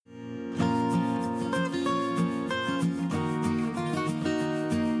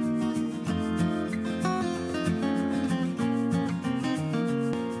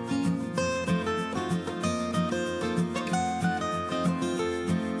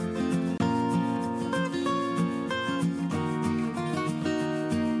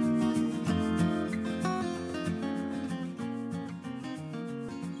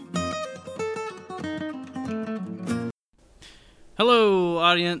Hello,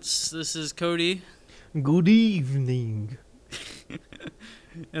 audience. This is Cody, Good evening.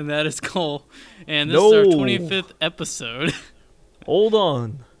 and that is Cole. And this is our No. 25th episode. Hold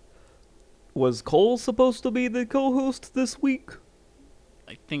on. Was Cole supposed to be the co-host this week?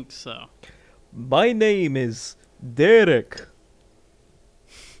 I think so. My name is Derek.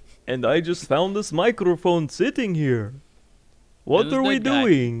 And I just found this microphone sitting here. What Who's are we that guy?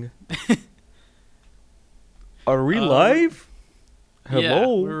 doing? Are we Uh, live? Yeah,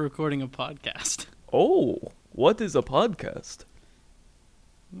 Hello? we're recording a podcast. Oh, what is a podcast?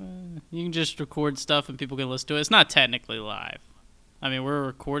 You can just record stuff and people can listen to it. It's not technically live. I mean, we're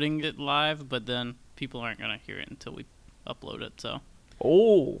recording it live, but then people aren't going to hear it until we upload it, so.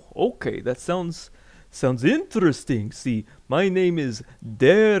 Oh, okay, that sounds interesting. See, my name is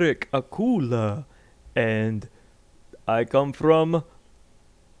Derek Akula, and I come from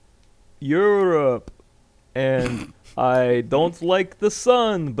Europe, and I don't like the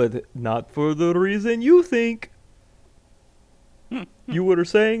sun, but not for the reason you think. You were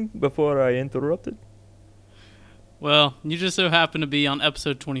saying before I interrupted? Well, you just so happen to be on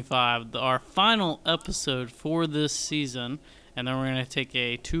episode 25, our final episode for this season, and then we're going to take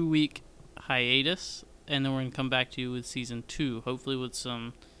a 2-week hiatus, and then we're going to come back to you with season 2, hopefully with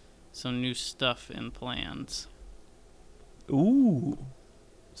some new stuff and plans. Ooh,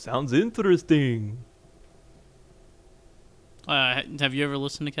 sounds interesting. Have you ever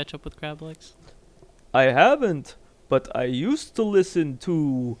listened to Catch Up with Crab Legs? I haven't, but I used to listen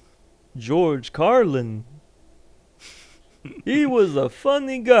to George Carlin. He was a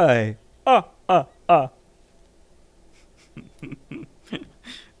funny guy. Ah. I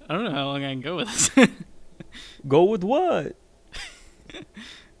don't know how long I can go with this. Go with what?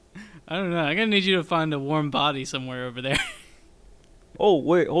 I don't know. I'm going to need you to find a warm body somewhere over there. Oh,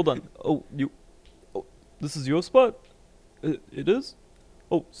 wait, hold on. Oh, this is your spot? It is?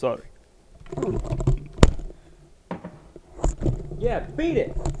 Oh, sorry. Yeah, beat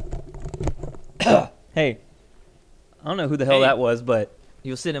it. Hey, I don't know who the hell Hey. that was, but he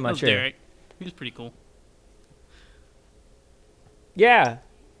was sitting in my That was chair. Derek. He was pretty cool. Yeah.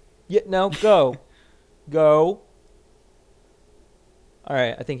 Yeah, no, go. Go. All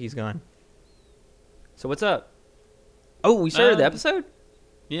right, I think he's gone. So what's up? Oh, we started the episode?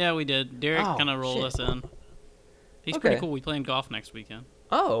 Yeah, we did. Derek Oh, kind of rolled shit. us in. He's pretty Okay. cool. We playing golf next weekend.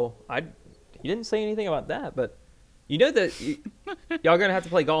 Oh, he didn't say anything about that, but you know that y'all gonna have to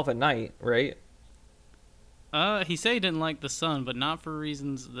play golf at night, right? He said he didn't like the sun, but not for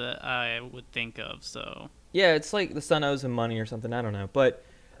reasons that I would think of. So Yeah, it's like the sun owes him money or something. I don't know, but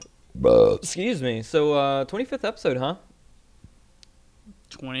excuse me. So 25th episode, huh?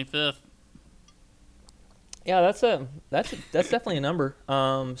 25th. Yeah, that's definitely a number.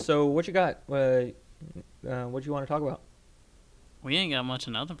 So what you got? What you want to talk about? We ain't got much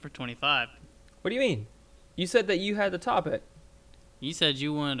of nothing for 25. What do you mean? You said that you had the topic. You said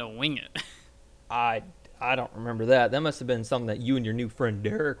you wanted to wing it. I don't remember that. That must have been something that you and your new friend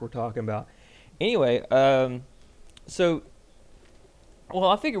Derek were talking about. Anyway, so well,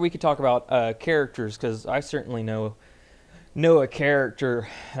 I figured we could talk about characters because I certainly know a character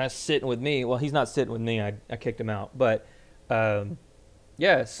that's sitting with me. Well, he's not sitting with me. I kicked him out. But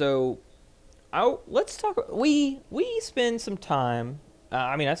yeah, so let's talk. We spend some time.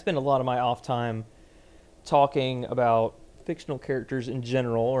 I spend a lot of my off time talking about fictional characters in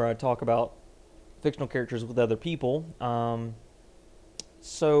general, or I talk about fictional characters with other people.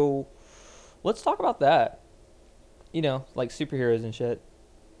 So let's talk about that. You know, like superheroes and shit.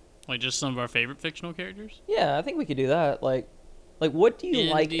 Like just some of our favorite fictional characters. Yeah, I think we could do that. Like what do you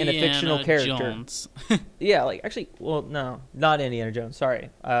like in a fictional Indiana character? Jones. Yeah, like actually, well, no, not Indiana Jones. Sorry,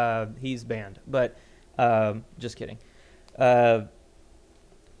 he's banned. But just kidding.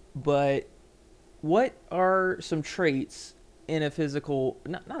 But what are some traits in a physical,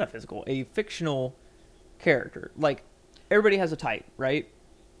 not a physical, a fictional character? Like everybody has a type, right?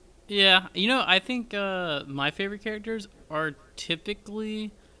 Yeah, I think my favorite characters are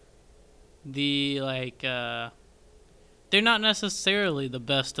typically the they're not necessarily the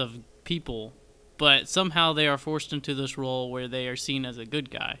best of people, but somehow they are forced into this role where they are seen as a good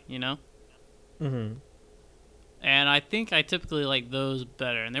guy, Mm-hmm. And I think I typically like those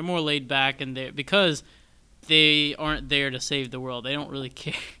better, and they're more laid back, and because they aren't there to save the world. They don't really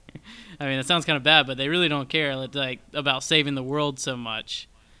care. I mean, it sounds kind of bad, but they really don't care about saving the world so much.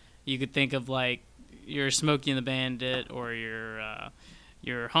 You could think of like your Smokey and the Bandit or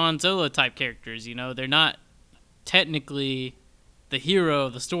your Han Solo type characters. They're not technically the hero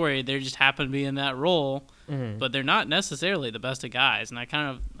of the story. They just happen to be in that role, Mm-hmm. but they're not necessarily the best of guys. And I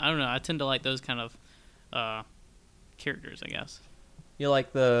don't know. I tend to like those kind of characters, I guess. You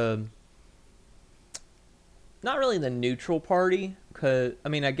like the not really the neutral party, cause I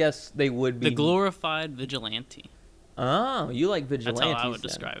mean I guess they would be The glorified vigilante. Oh, you like That's vigilantes? how I would then.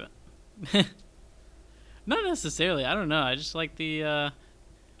 describe it. Not necessarily. I don't know. I just like I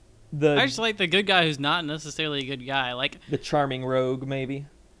just like the good guy who's not necessarily a good guy. Like, the charming rogue, maybe.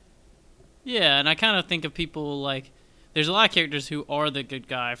 yeah, and I kind of think of people like there's a lot of characters who are the good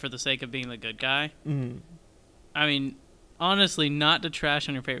guy for the sake of being the good guy. Mm. I mean, honestly, not to trash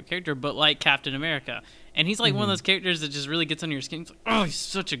on your favorite character, but like Captain America. And he's like one of those characters that just really gets under your skin. It's like, oh, he's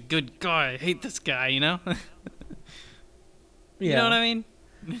such a good guy. I hate this guy, you know? You know what I mean?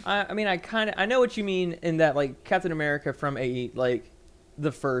 I mean, I know what you mean in that, like, Captain America from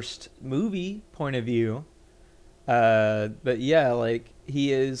the first movie point of view. But yeah, like,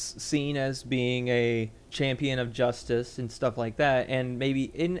 he is seen as being a champion of justice and stuff like that, and maybe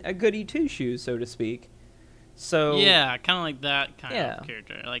in a goody two shoes, so to speak. So Yeah, kind of like that kind Yeah. of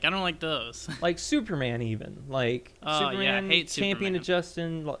character. Like, I don't like those. like Superman, even like Oh, yeah, I Superman, hate champion of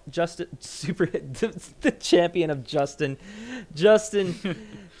Superman. the champion of Justin,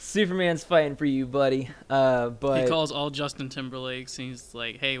 Superman's fighting for you, buddy. But He calls all Justin Timberlakes, and he's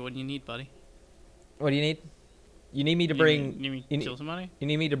like, hey, what do you need, buddy? what do you need? You need me to You bring. need me you to kill somebody? You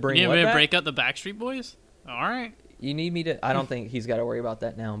need me to You bring need what me to back? break up the Backstreet Boys? All right. You need me to. I don't think he's got to worry about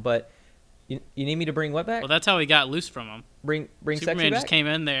that now. But you need me to bring what back? Well, that's how he got loose from him. Bring sexy Superman back. just came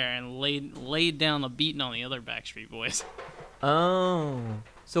in there and laid down the beating on the other Backstreet Boys. Oh,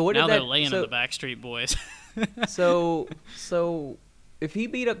 so what Now did they're that? laying so, on the Backstreet Boys. so if he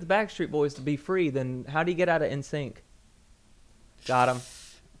beat up the Backstreet Boys to be free, then how did he get out of NSYNC? Got him.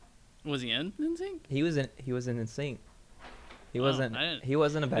 Was he in NSYNC? He was in NSYNC. He Oh, wasn't. I didn't- He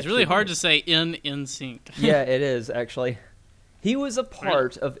wasn't a Backstreet It's really hard Boy. to say in NSYNC. Yeah, it is actually. He was a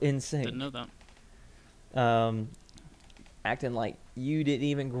part of Didn't NSYNC. know that. Acting like you didn't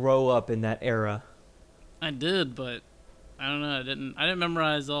even grow up in that era. I did, but I don't know. I didn't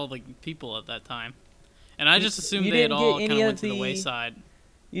memorize all the people at that time, and I just assumed you they had didn't all get kind any of of went to the the- wayside.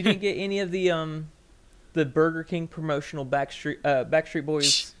 You didn't get any of the Burger King promotional Backstreet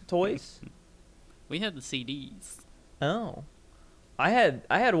Boys toys? We had the CDs. Oh. I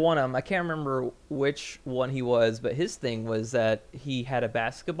had one of them. I can't remember which one he was, but his thing was that he had a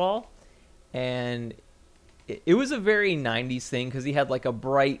basketball, and it was a very 90s thing because he had like a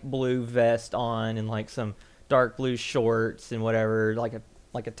bright blue vest on and like some dark blue shorts and whatever, like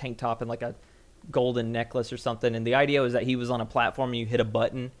a tank top and like a golden necklace or something. And the idea was that he was on a platform and you hit a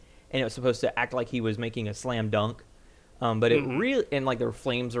button and it was supposed to act like he was making a slam dunk. But it really, and like there were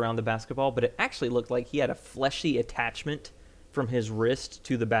flames around the basketball, but it actually looked like he had a fleshy attachment from his wrist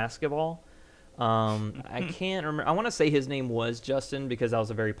to the basketball. I can't remember. I want to say his name was Justin because that was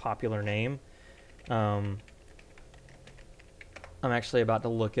a very popular name. I'm actually about to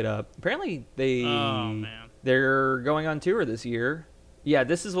look it up. Apparently Oh man. they're going on tour this year. Yeah,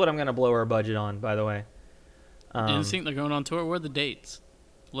 this is what I'm going to blow our budget on, by the way. NSYNC, they're going on tour. Where are the dates?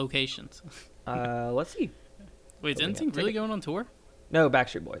 Locations. Let's see. Wait, is Oh, yeah. NSYNC really going on tour? No,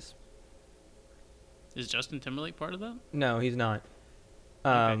 Backstreet Boys. Is Justin Timberlake part of that? No, he's not.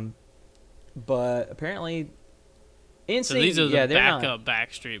 Okay. But apparently, NSYNC. So these are the yeah, they're not. backup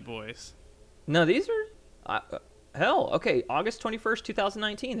Backstreet Boys. No, these are. Hell, okay. August 21st,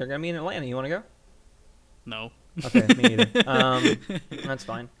 2019. They're gonna be in Atlanta. You want to go? No. Okay, me neither. That's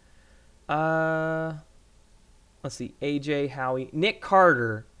fine. Let's see. AJ, Howie, Nick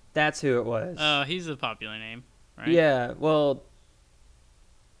Carter. That's who it was. He's a popular name, right? Yeah. Well,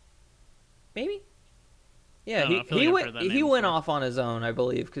 maybe. I Yeah, don't know, I feel he like I've went heard that he name went before. off on his own, I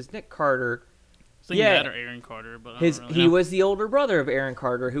believe, because Nick Carter. I was thinking Yeah. that or Aaron Carter, but I His don't really he know. was the older brother of Aaron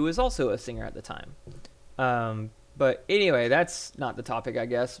Carter, who was also a singer at the time. But anyway, that's not the topic, I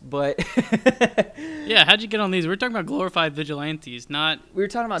guess. But Yeah, how'd you get on these? We're talking about glorified vigilantes, not we were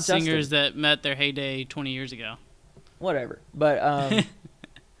talking about singers Justin. that met their heyday 20 years ago. Whatever. But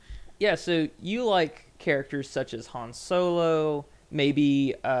yeah, so you like characters such as Han Solo,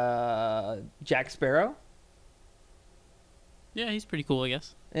 maybe Jack Sparrow. Yeah, he's pretty cool, I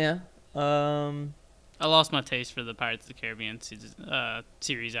guess. Yeah. I lost my taste for the Pirates of the Caribbean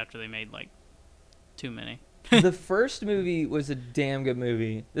series after they made like too many. The first movie was a damn good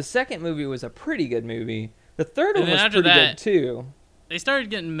movie. The second movie was a pretty good movie. The third And one then was after pretty that- good too. They started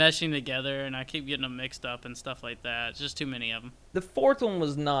getting meshing together, and I keep getting them mixed up and stuff like that. It's just too many of them. The fourth one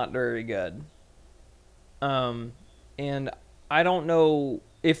was not very good. And I don't know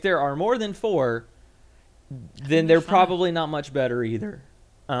if there are more than 4, then they're fine. probably not much better either.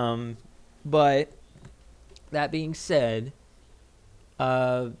 But that being said,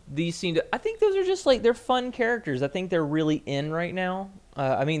 These seem to. I think those are just like they're fun characters. I think they're really in right now.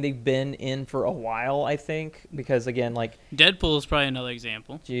 I mean, they've been in for a while. I think because again, like Deadpool is probably another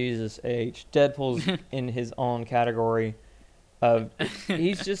example. Jesus H. Deadpool's in his own category.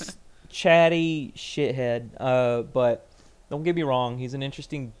 He's just chatty shithead. But don't get me wrong, he's an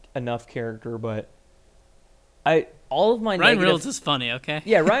interesting enough character. But all of my Ryan negative, Reynolds is funny, okay?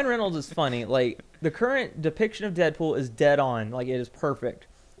 yeah, Ryan Reynolds is funny. Like the current depiction of Deadpool is dead on. Like it is perfect.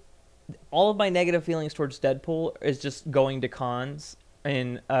 All of my negative feelings towards Deadpool is just going to cons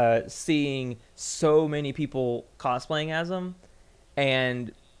and seeing so many people cosplaying as him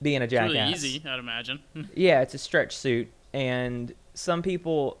and being a It's jackass. really easy, I'd imagine. Yeah, it's a stretch suit, and some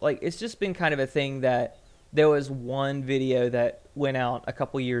people like it's just been kind of a thing that there was one video that went out a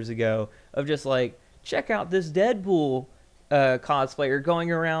couple years ago of just like check out this Deadpool cosplayer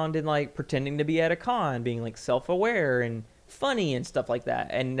going around and like pretending to be at a con, being like self-aware and funny and stuff like that,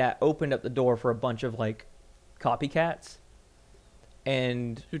 and that opened up the door for a bunch of like copycats.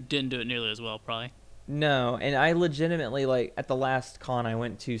 And Who didn't do it nearly as well, probably. no, and I legitimately like at the last con I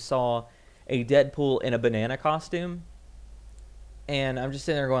went to saw a Deadpool in a banana costume, and I'm just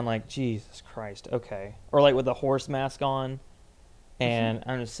sitting there going like, Jesus Christ, okay, or like with a horse mask on, and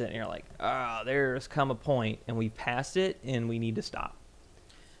I'm just sitting here like, there's come a point, and we've passed it, and we need to stop.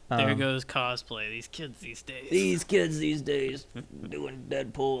 There goes cosplay. These kids these days. These kids these days doing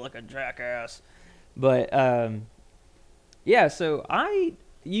Deadpool like a jackass. But yeah, so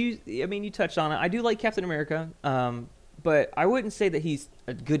you touched on it. I do like Captain America, but I wouldn't say that he's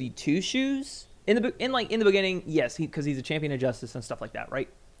a goody two shoes. In the beginning, yes, because he's a champion of justice and stuff like that, right?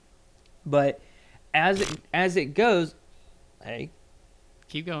 But as it goes, hey,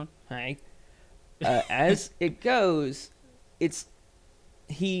 Keep going. as it goes,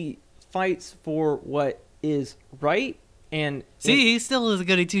 he fights for what is right. And See, he still is a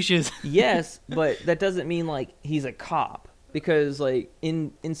goody two shoes. yes, but that doesn't mean like he's a cop, because like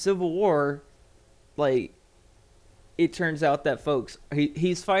in Civil War, like it turns out that folks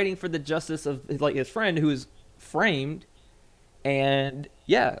he's fighting for the justice of like his friend who is framed, and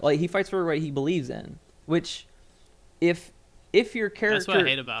yeah, like he fights for what he believes in. Which, if your character, That's what I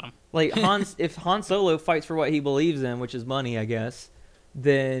hate about him. like if Han Solo fights for what he believes in, which is money, I guess,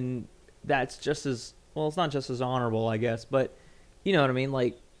 then that's just as well. It's not just as honorable, I guess, but you know what I mean.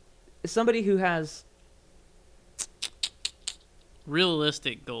 Like somebody who has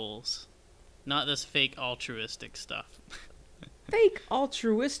Realistic goals, not this fake altruistic stuff. fake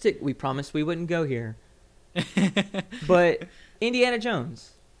altruistic. We promised we wouldn't go here, but Indiana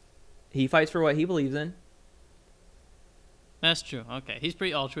Jones, he fights for what he believes in. That's true. Okay, he's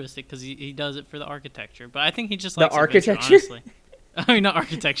pretty altruistic because he does it for the architecture. But I think he just The likes adventure, architecture? honestly. I mean, not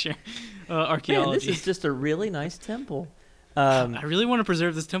architecture, Man, archaeology. this is just a really nice temple. I really want to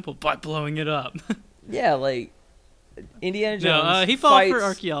preserve this temple by blowing it up. Yeah, like Indiana Jones. No, he fought for fights-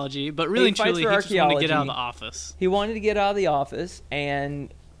 archaeology, but really and fights truly, for he just wanted to get out of archaeology. the office. He wanted to get out of the office,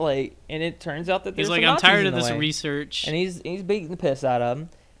 and it turns out that there's He's like, some I'm Nazis tired in of the this way." research. And he's beating the piss out of him.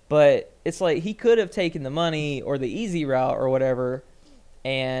 But it's like he could have taken the money or the easy route or whatever,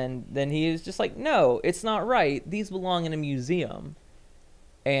 and then he was just like, "No, it's not right. These belong in a museum."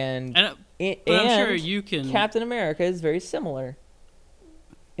 And but I'm sure you can. Captain America is very similar.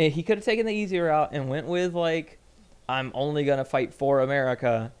 He could have taken the easy route and went with like, "I'm only gonna fight for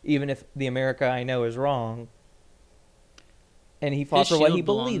America, even if the America I know is wrong." And he fought his for what he shield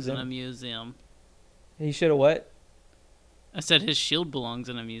belongs believes in a in. museum. He should have what? I said his shield belongs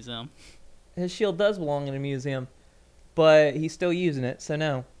in a museum. His shield does belong in a museum, but he's still using it, so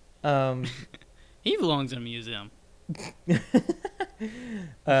no. He belongs in a museum.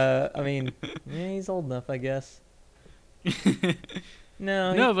 I mean, yeah, he's old enough, I guess.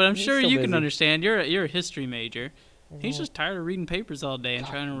 No, No, but I'm he's sure still you can busy. understand. You're a history major. He's just tired of reading papers all day and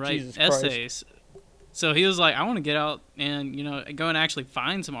God, trying to write Jesus Christ. essays. So he was like, I want to get out and go and actually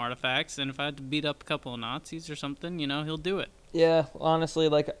find some artifacts. And if I had to beat up a couple of Nazis or something, he'll do it. Yeah, honestly,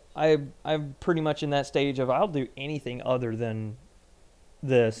 like I'm pretty much in that stage of I'll do anything other than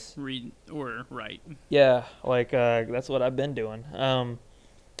this. Read or write. Yeah, like that's what I've been doing.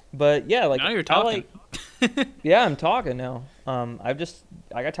 But yeah, like Now you're talking. Yeah, I'm talking now. I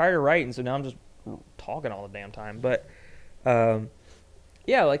got tired of writing, so now I'm just talking all the damn time. But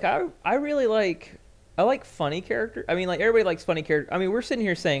yeah, like I really like funny characters. I mean, like everybody likes funny characters. I mean, we're sitting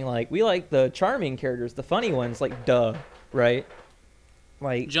here saying like we like the charming characters, the funny ones, like duh, right?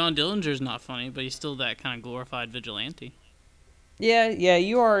 Like John Dillinger's not funny, but he's still that kind of glorified vigilante. yeah,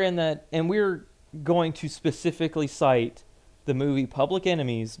 you are in that, and we're going to specifically cite the movie Public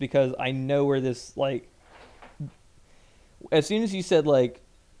Enemies because I know where this as soon as you said like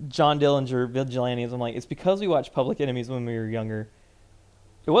John Dillinger Vigilantes, I'm like, it's because we watched Public Enemies when we were younger.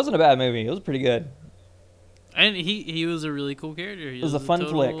 It wasn't a bad movie. It was pretty good. And he was a really cool character. He It was a fun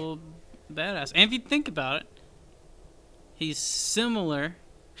total badass. And if you think about it, he's similar.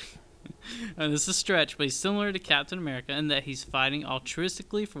 And this is a stretch, but he's similar to Captain America in that he's fighting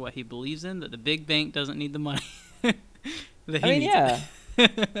altruistically for what he believes in. That the big bank doesn't need the money. That he I mean, needs yeah.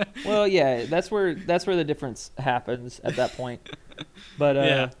 it. Well, yeah, that's where the difference happens at that point. But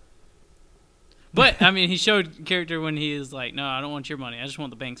Yeah. But I mean, he showed character when he is like, "No, I don't want your money. I just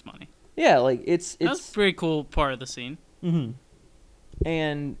want the bank's money." yeah, like it's That's a pretty cool part of the scene. hmm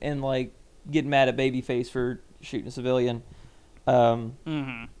and like getting mad at Babyface for shooting a civilian.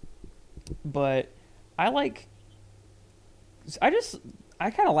 Mm-hmm. But I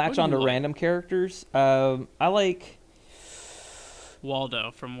kind of latch What do on you to like? random characters. I like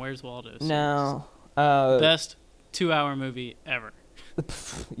Waldo from Where's Waldo? series. no. Best 2-hour movie ever.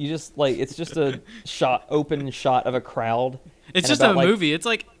 You just like it's just a open shot of a crowd. It's and just a about, like- movie.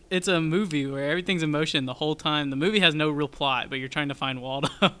 It's a movie where everything's in motion the whole time. The movie has no real plot, but you're trying to find Waldo.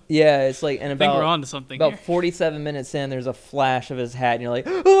 I Yeah, it's like and think we're about on to something about here. 47 minutes in, there's a flash of his hat, and you're like,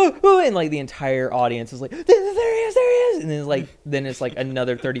 oh, oh, and like the entire audience is like, there he is, and then it's like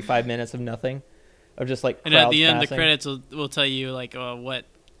another 35 minutes of nothing, of just like And at crowds the end, the passing. credits will tell you like what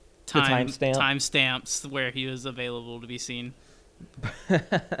The timestamp. timestamps where he was available to be seen.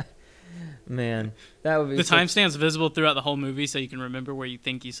 Man, that would be The so- timestamp's visible throughout the whole movie, so you can remember where you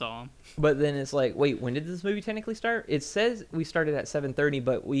think you saw him. But then it's like, wait, when did this movie technically start? It says we started at 7:30,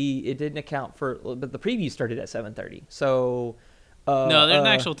 but it didn't account for. But the preview started at 7:30. So No, there's an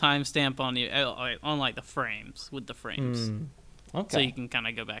actual timestamp on like the frames with the frames, Okay. so you can kind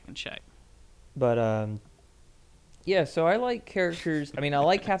of go back and check. But yeah. So I like characters. I mean, I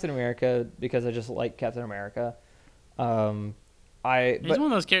like Captain America because I just like Captain America. He's one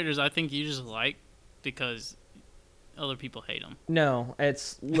of those characters I think you just like because other people hate him. No,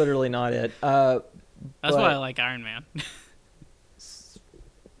 it's literally not it. That's but- why I like Iron Man.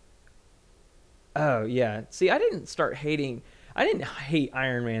 Oh yeah. See, I didn't hate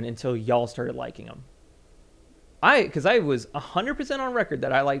Iron Man until y'all started liking him. Because I was 100% on record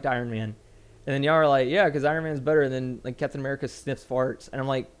that I liked Iron Man, and then y'all are like, yeah, because Iron Man's better, and then like Captain America sniffs farts, and I'm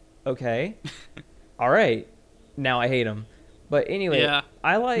like, okay, all right, now I hate him. But anyway, Yeah.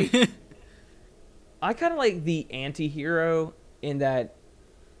 I kind of like the anti-hero in that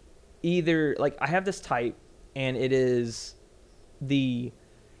either like I have this type, and it is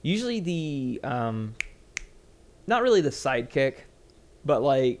usually the not really the sidekick, but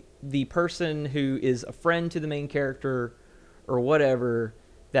like the person who is a friend to the main character or whatever,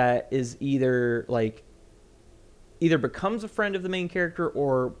 that is either becomes a friend of the main character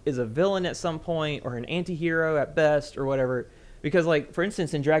or is a villain at some point or an anti-hero at best or whatever. Because like for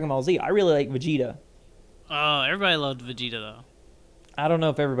instance in Dragon Ball Z, I really like Vegeta. Oh, everybody loved Vegeta though. I don't know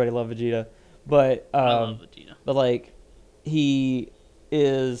if everybody loved Vegeta, but I love Vegeta. but like he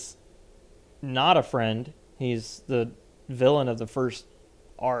is not a friend. He's the villain of the first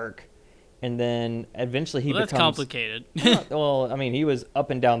arc, and then eventually he Well, that's becomes complicated. well, I mean, he was up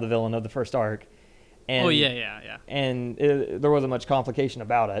and down the villain of the first arc, and Oh yeah. and there wasn't much complication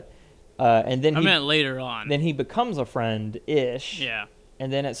about it. And then I meant later on. then he becomes a friend ish. Yeah.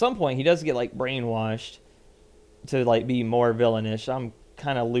 And then at some point he does get like brainwashed to like be more villainish. I'm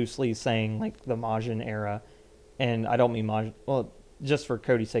kind of loosely saying like the Majin era, and I don't mean Majin. Well, just for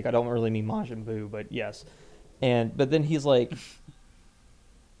Cody's sake, I don't really mean Majin Buu, but yes. But then he's like,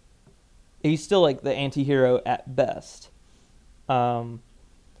 he's still like the anti-hero at best.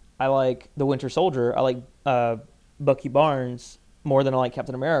 I like the Winter Soldier. I like Bucky Barnes more than I like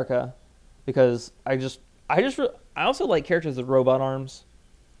Captain America, because I also like characters with robot arms.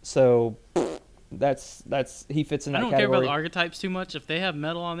 So that's he fits in that I don't category. care about the archetypes too much. If they have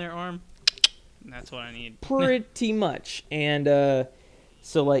metal on their arm, that's what I need. Pretty much. And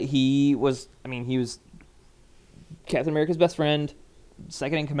so like he was Captain America's best friend,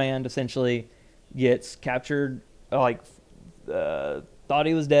 second in command essentially, gets captured, thought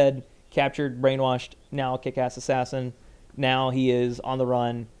he was dead, captured, brainwashed, now kick-ass assassin. Now he is on the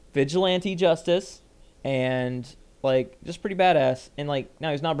run, vigilante justice, and like just pretty badass. And like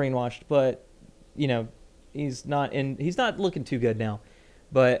now he's not brainwashed, but you know, he's not looking too good now.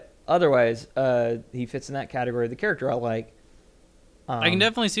 But otherwise, he fits in that category. The character I like. I can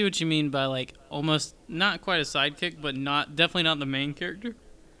definitely see what you mean by like almost not quite a sidekick, but definitely not the main character.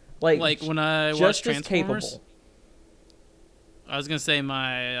 Like when I watched just as Transformers, capable. I was gonna say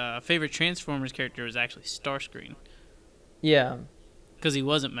my favorite Transformers character is actually Starscream. Yeah. because he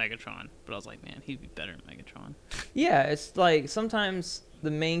wasn't Megatron. But I was like, man, he'd be better than Megatron. Yeah, it's like sometimes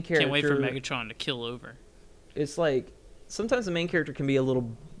the main character. Can't wait for Megatron to kill over. It's like sometimes the main character can be a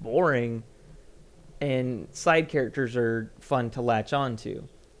little boring, and side characters are fun to latch on to.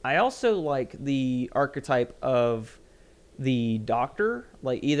 I also like the archetype of the Doctor,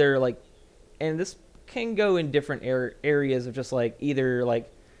 like either like, and this can go in different areas of just like either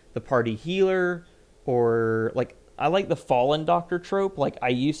like the party healer or like I like the fallen Doctor trope. Like I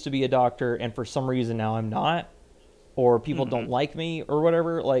used to be a doctor and for some reason now I'm not, or people don't like me or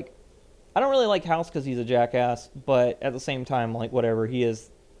whatever. Like I don't really like House because he's a jackass, but at the same time, like whatever, he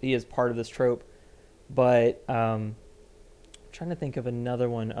is part of this trope. But I'm trying to think of another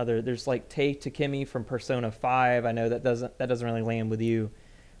one. There's like Tei Takemi from Persona 5. I know that doesn't really land with you,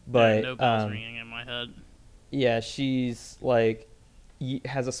 but Yeah, no bells ringing in my head. yeah, she's like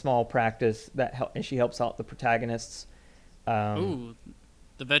has a small practice and she helps out the protagonists. Ooh,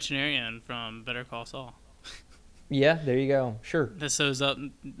 the veterinarian from Better Call Saul. Yeah, there you go. Sure. That sews up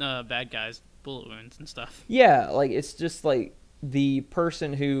bad guys' bullet wounds and stuff. Yeah, like it's just like the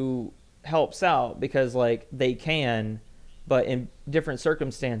person who helps out because like they can, but in different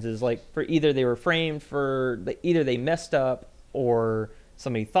circumstances, like for either they were framed for either they messed up or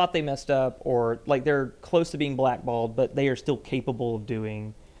somebody thought they messed up or like they're close to being blackballed, but they are still capable of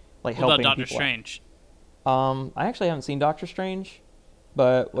doing like What helping about Doctor people Strange? out. I actually haven't seen Doctor Strange,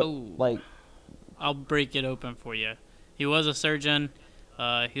 but like I'll break it open for you. He was a surgeon.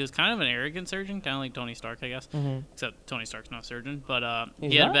 He was kind of an arrogant surgeon, kind of like Tony Stark, I guess. Mhm. Except Tony Stark's not a surgeon. But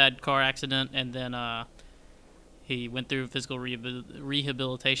He's he had not? a bad car accident, and then he went through physical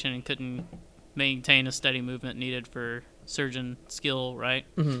rehabilitation and couldn't maintain a steady movement needed for surgeon skill, right?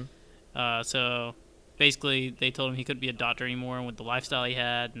 Mhm. So basically, they told him he couldn't be a doctor anymore, and with the lifestyle he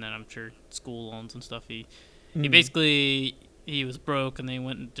had, and then I'm sure school loans and stuff, he basically he was broke, and they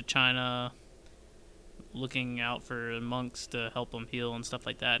went into China looking out for monks to help him heal and stuff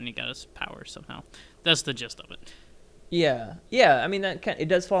like that, and he got his powers somehow. That's the gist of it. Yeah. I mean it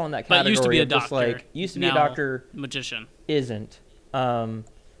does fall in that But category. used to be a of just, doctor, like used to be a now doctor, magician. isn't. And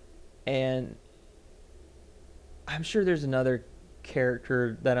I'm sure there's another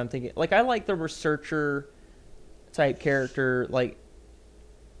character that I'm thinking. Like I like the researcher type character, like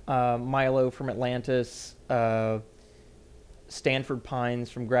Milo from Atlantis, Stanford Pines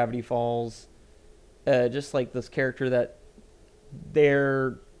from Gravity Falls. Just like this character that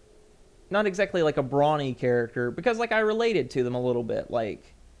they're not exactly like a brawny character because like I related to them a little bit,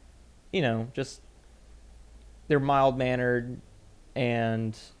 like just they're mild mannered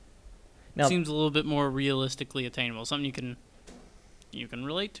and now Seems a little bit more realistically attainable. Something you can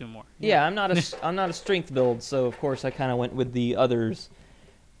relate to more. yeah, I'm not a strength build, so of course I kind of went with the others.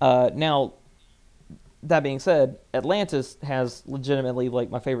 Now that being said, Atlantis has legitimately like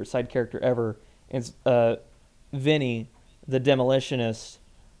my favorite side character ever. It's Vinny, the demolitionist,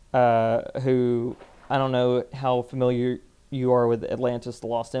 who I don't know how familiar you are with Atlantis, the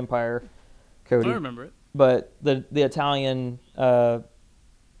Lost Empire, Cody. I remember it. But the Italian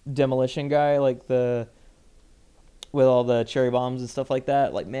demolition guy, like with all the cherry bombs and stuff like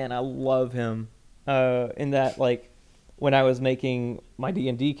that, like man, I love him. In that, like when I was making my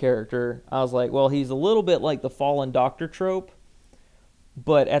D&D character, I was like, well, he's a little bit like the fallen doctor trope,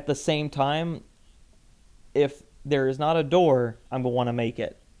 but at the same time, if there is not a door, I'm gonna want to make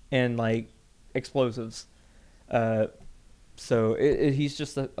it, and like explosives. So he's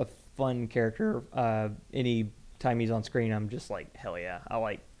just a fun character. Any time he's on screen, I'm just like, hell yeah, I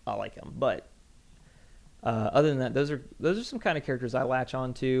like him. But other than that, those are some kind of characters I latch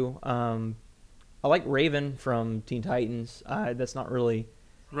on to. I like Raven from Teen Titans. That's not really.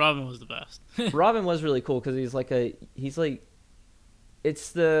 Robin was the best. Robin was really cool because I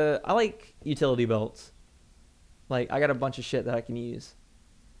like utility belts. Like I got a bunch of shit that I can use.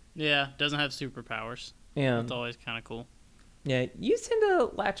 Yeah, doesn't have superpowers. Yeah. That's always kind of cool. Yeah, you tend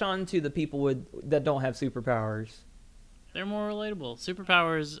to latch on to the people that don't have superpowers. They're more relatable.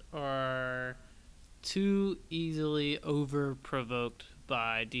 Superpowers are too easily over-provoked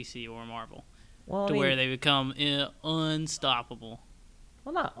by DC or Marvel Well, to where they become unstoppable.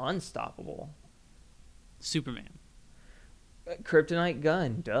 Well, not unstoppable. Superman. Kryptonite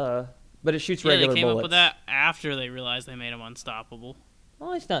gun, duh. But it shoots Yeah, regular they came bullets. up with that after they realized they made him unstoppable.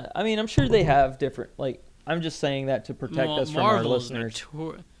 Well, it's not. I mean, I'm sure they have different. Like, I'm just saying that to protect us from our listeners.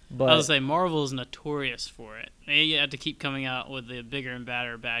 But I was say Marvel is notorious for it. They had to keep coming out with the bigger and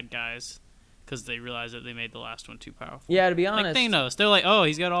badder bad guys because they realized that they made the last one too powerful. yeah, to be honest, Like Thanos, they're like, oh,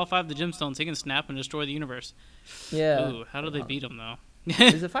 he's got all 5 of the gemstones. He can snap and destroy the universe. yeah. Ooh, how do they beat him though?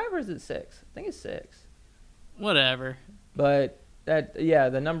 Is it 5 or is it 6? I think it's 6. Whatever. But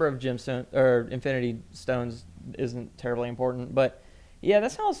The number of gemstone or infinity stones isn't terribly important, but yeah,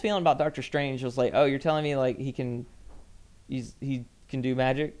 that's how I was feeling about Doctor Strange. It was like, oh, you're telling me like he can do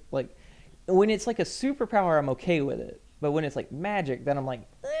magic? Like when it's like a superpower, I'm okay with it, but when it's like magic, then I'm like,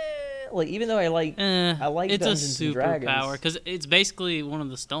 like even though I like it's Dungeons a and Dragons, superpower because it's basically one of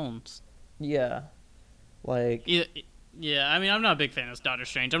the stones. yeah, like Yeah, I mean, I'm not a big fan of Doctor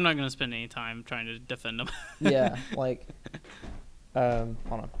Strange. I'm not going to spend any time trying to defend him. yeah, like hold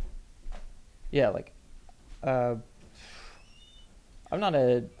on, yeah, like I'm not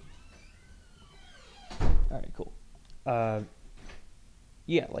a. All right, cool.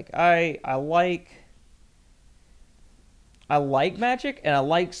 Yeah, like I like magic and I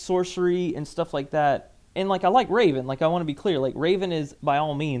like sorcery and stuff like that. And like I like Raven. Like I want to be clear, like Raven is by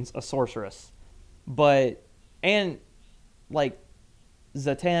all means a sorceress. But and like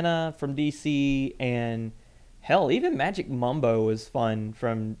Zatanna from DC and hell, even Magic Mumbo is fun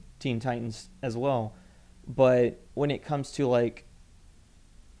from Teen Titans as well. But when it comes to like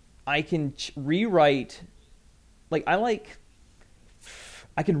I can rewrite like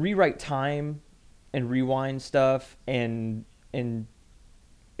I can rewrite time and rewind stuff and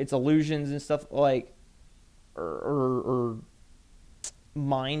its illusions and stuff like or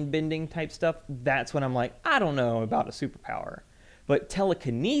mind bending type stuff. That's when I'm like, I don't know about a superpower, but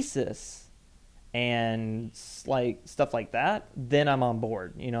telekinesis and like stuff like that, then I'm on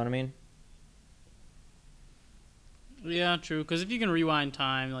board. You know what I mean? Yeah, true. Because if you can rewind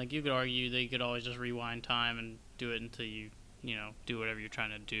time, like you could argue that you could always just rewind time and do it until you do whatever you're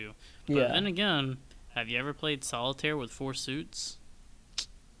trying to do. But Yeah. then again, have you ever played solitaire with 4 suits?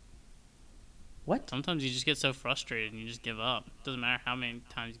 What? Sometimes you just get so frustrated and you just give up. Doesn't matter how many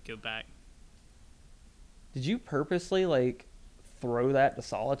times you go back. Did you purposely like throw that to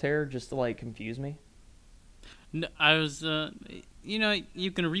solitaire just to like confuse me? No, I was,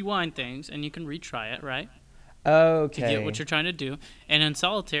 you can rewind things and you can retry it, right? Okay. To get what you're trying to do. And in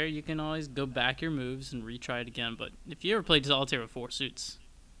solitaire, you can always go back your moves and retry it again. But if you ever played solitaire with 4 suits,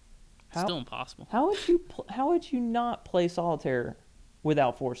 it's still impossible. How would you not play solitaire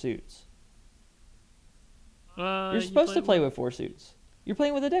without 4 suits? You're supposed to play with 4 suits. You're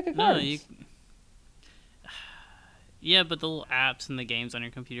playing with a deck of cards. Yeah, but the little apps and the games on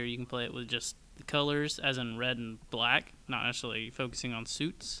your computer, you can play it with just the colors, as in red and black, not necessarily focusing on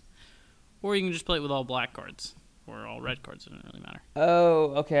suits. Or you can just play it with all black cards, or all red cards. It doesn't really matter.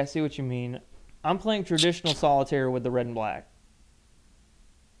 Oh, okay, I see what you mean. I'm playing traditional solitaire with the red and black.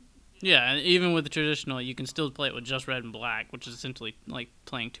 Yeah, and even with the traditional, you can still play it with just red and black, which is essentially like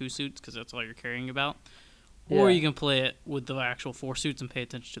playing 2 suits, because that's all you're caring about. Yeah. Or you can play it with the actual 4 suits and pay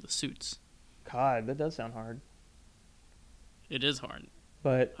attention to the suits. God, that does sound hard. It is hard.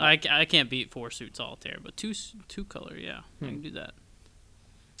 But I can't beat 4 suit solitaire, but two color, yeah, I can do that.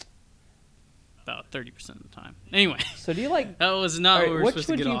 About 30% of the time. Anyway, so do you like? that was not what we were supposed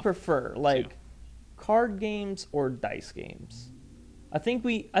to get off. Which would you prefer, like card games or dice games? I think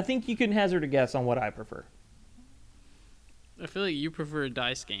you can hazard a guess on what I prefer. I feel like you prefer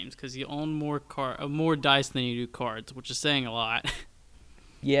dice games because you own more dice than you do cards, which is saying a lot.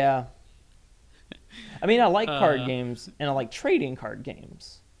 Yeah. I mean, I like card games and I like trading card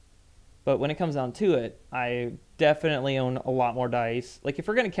games. But when it comes down to it, I definitely own a lot more dice. Like, if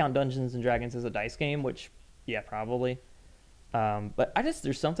we're going to count Dungeons & Dragons as a dice game, which, yeah, probably. But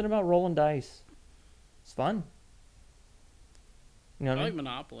there's something about rolling dice. It's fun. You know what I like mean?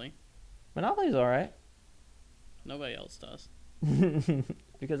 Monopoly. Monopoly's all right. Nobody else does.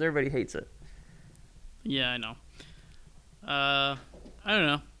 Because everybody hates it. Yeah, I know. I don't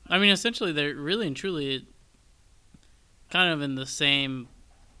know. I mean, essentially, they're really and truly kind of in the same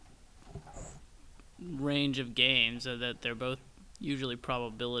range of games, so that they're both usually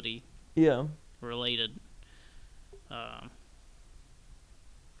probability related.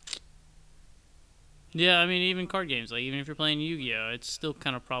 Yeah, I mean, even card games, like even if you're playing Yu-Gi-Oh, it's still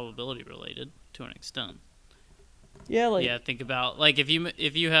kind of probability related to an extent. Yeah, think about like if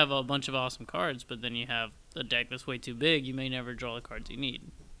you have a bunch of awesome cards, but then you have a deck that's way too big, you may never draw the cards you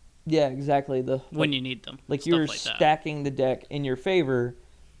need. Yeah, exactly. When you need them, like stuff you're like that. stacking the deck in your favor,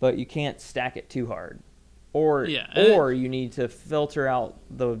 but you can't stack it too hard, or you need to filter out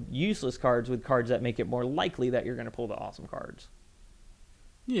the useless cards with cards that make it more likely that you're going to pull the awesome cards.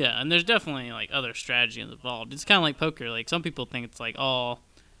 Yeah, and there's definitely like other strategy involved. It's kind of like poker. Like some people think it's like all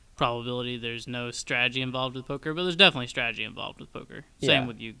probability. There's no strategy involved with poker, but there's definitely strategy involved with poker. Same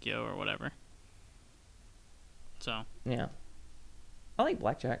with Yu-Gi-Oh or whatever. So yeah, I like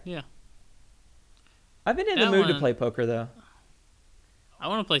blackjack. Yeah, I've been in the mood to play poker though. I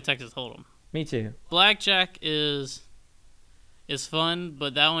want to play Texas Hold'em. Me too. Blackjack is is fun,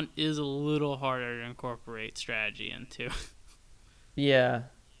 but that one is a little harder to incorporate strategy into. Yeah.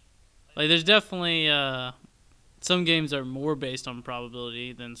 Like, there's definitely some games are more based on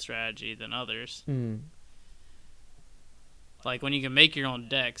probability than strategy than others. Hmm. Like, when you can make your own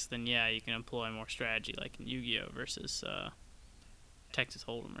decks, then yeah, you can employ more strategy, like in Yu-Gi-Oh versus Texas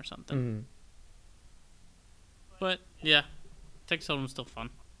Hold'em or something. Hmm. But yeah, Texas Hold'em's still fun.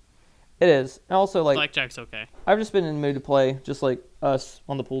 It is. And also, like, Blackjack's okay. I've just been in the mood to play, just like us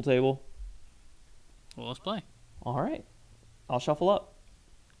on the pool table. Well, let's play. All right. I'll shuffle up.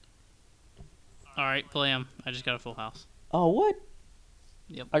 All right, play 'em. I just got a full house. Oh, what?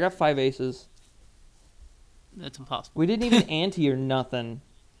 Yep. I got 5 aces. That's impossible. We didn't even ante or nothing.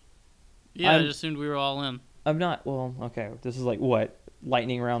 Yeah, I'm- I just assumed we were all in. I'm not. Well, okay. This is like what?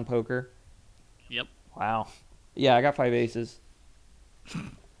 Lightning round poker? Yep. Wow. Yeah, I got 5 aces.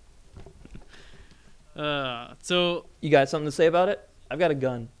 So You got something to say about it? I've got a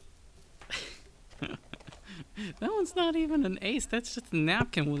gun. that one's not even an ace. That's just a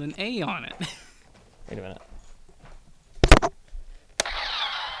napkin with an A on it. Wait a minute.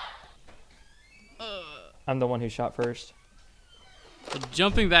 I'm the one who shot first.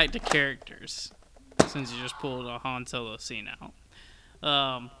 Jumping back to characters, since you just pulled a Han Solo scene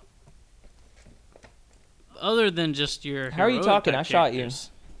out. Other than just your How are you heroic talking? type I shot you. characters-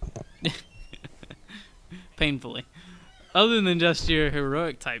 Painfully. Other than just your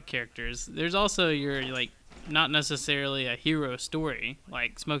heroic type characters, there's also your, like, not necessarily a hero story,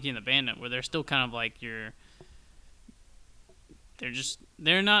 like Smokey and the Bandit, where they're still kind of like your...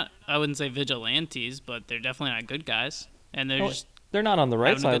 They're not, I wouldn't say vigilantes, but they're definitely not good guys. And they're Oh, just, They're not on the right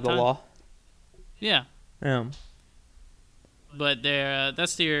having a side of good the time. law. yeah. Yeah. But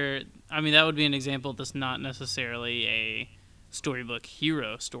that's your, I mean, that would be an example that's not necessarily a storybook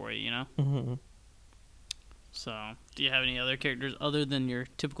hero story, you know? Mm-hmm. So, do you have any other characters other than your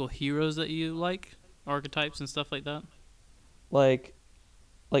typical heroes that you like? Archetypes and stuff like that? Like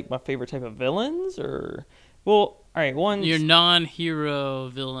my favorite type of villains, or well, all right, one Your non-hero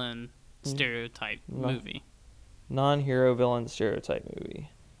villain Mm. stereotype No. movie. non-hero villain stereotype movie.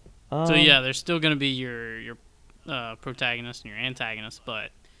 So yeah, there's still going to be your protagonist and your antagonist,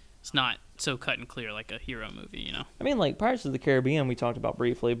 but it's not so cut and clear like a hero movie, you know? I mean, like Pirates of the Caribbean, we talked about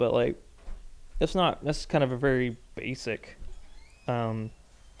briefly, but like, it's not. That's kind of a very basic. I'm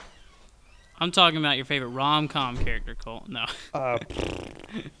talking about your favorite rom-com character, Colt. No.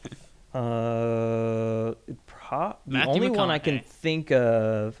 The Matthew only one I can McConaughey. think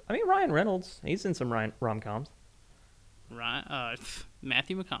of. I mean, Ryan Reynolds. He's in some rom-coms. Right,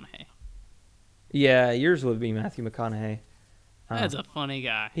 Matthew McConaughey. Yeah, yours would be Matthew McConaughey. That's a funny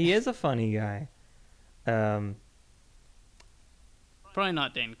guy. He is a funny guy. Probably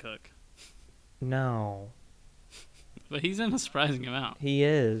not Dane Cook, No, but he's in a surprising amount. he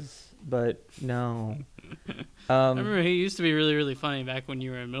is, but no. I remember he used to be really, really funny back when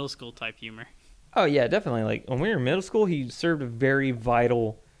you were in middle school type humor. Oh yeah, definitely. Like when we were in middle school, he served a very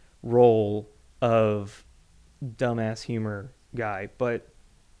vital role of dumbass humor guy. But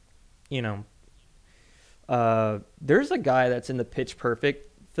you know, there's a guy that's in the Pitch Perfect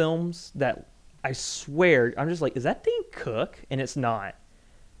films that I swear I'm just like, is that Dane Cook? And it's not.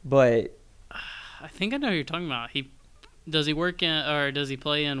 But I think I know who you're talking about. Does he work in, or does he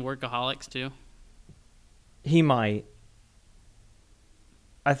play in Workaholics too? he might.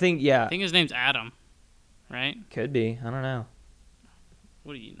 I think yeah, I think his name's Adam, right? could be. I don't know.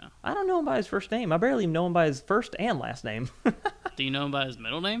 What do you know? I don't know him by his first name. I barely even know him by his first and last name. Do you know him by his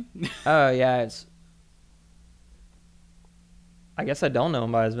middle name? Oh yeah, it's. I guess I don't know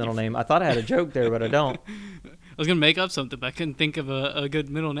him by his middle name. I thought I had a joke there, but I don't. I was gonna make up something, but I couldn't think of a good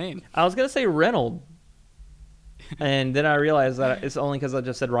middle name. I was gonna say Reynolds, and then I realized that it's only because I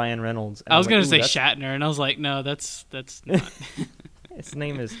just said Ryan Reynolds. And I was gonna like, say "Ooh, Shatner, and I was like, no, that's not. his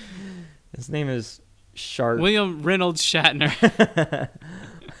name is Shark. William Reynolds Shatner.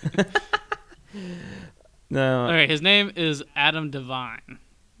 No. All right, his name is Adam Devine.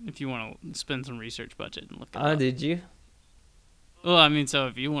 If you want to spend some research budget and look it Oh, up. did you? Well, I mean, so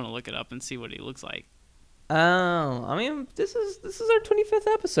if you want to look it up and see what he looks like. Oh, I mean, this is our 25th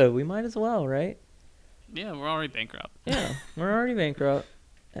episode. We might as well, right? Yeah, we're already bankrupt. Yeah, we're already bankrupt.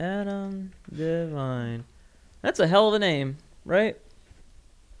 Adam Devine. That's a hell of a name, right?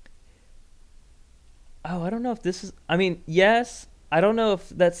 Oh, I don't know if this is. I mean, yes. I don't know if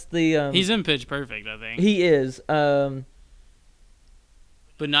that's the. He's in Pitch Perfect, I think. He is. But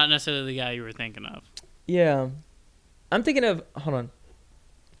not necessarily the guy you were thinking of. Yeah. I'm thinking of. Hold on.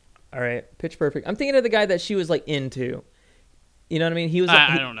 All right, Pitch Perfect. I'm thinking of the guy that she was like into. You know what I mean? He was.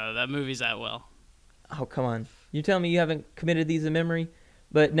 I don't know. That movie's that well. Oh, come on. You tell me you haven't committed these in memory,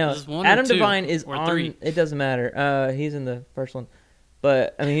 but no, Is this one or Adam two Devine is or on. three? It doesn't matter. He's in the first one,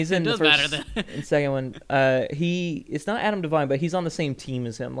 but I mean he's in It the does first matter then. and second one. It's not Adam Devine, but he's on the same team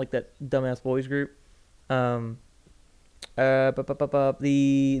as him, like that dumbass boys group.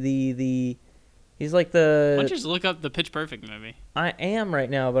 The he's like Why don't you the. just look up the Pitch Perfect movie? I am right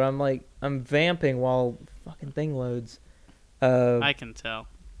now, but I'm vamping while fucking thing loads. I can tell.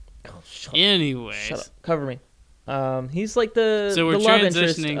 Shut Anyways, Shut up. Cover me. He's like the So we're the love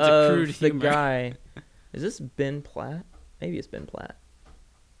interest transitioning to of crude the humor. guy. Is this Ben Platt? Maybe it's Ben Platt.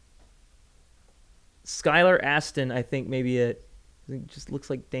 Skylar Aston, I think maybe it. It just looks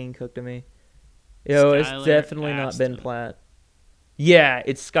like Dane Cook to me. Yo, it's Skylar definitely not Ben Aston. Platt. Yeah,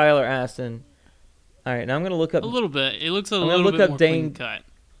 it's Skylar Aston. All right, now I'm gonna look up. a little bit. It looks a I'm gonna little look bit up more Dane- clean cut.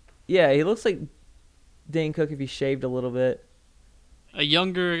 Yeah, he looks like Dane Cook if he shaved a little bit. A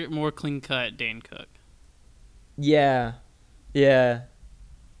younger, more clean cut Dane Cook. Yeah, yeah.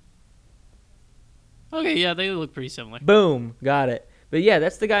 Okay, yeah, they look pretty similar. Boom, got it. But yeah,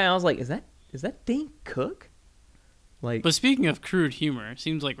 that's the guy. I was like, is that Dane Cook? Like, But speaking of crude humor,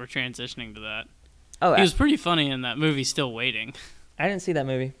 seems like we're transitioning to that. oh, He was pretty funny in that movie, Still Waiting. I didn't see that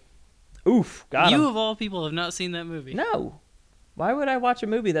movie. Oof, got You him. of all people have not seen that movie. No. Why would I watch a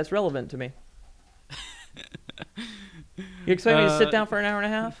movie that's relevant to me? You expect me to sit down for an hour and a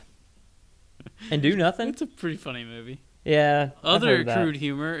half and do nothing? It's a pretty funny movie. Yeah. I've Other heard that. crude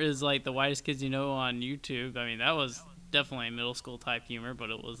humor is like The Whitest Kids You Know on YouTube. I mean, that was definitely middle school type humor, but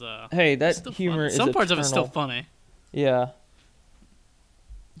it was Hey, that still humor funny. is Some parts of it's still eternal. funny. Yeah.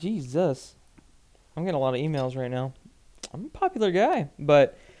 Jesus. I'm getting a lot of emails right now. I'm a popular guy,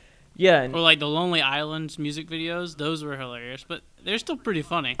 but yeah. Or like the Lonely Islands music videos, those were hilarious, but they're still pretty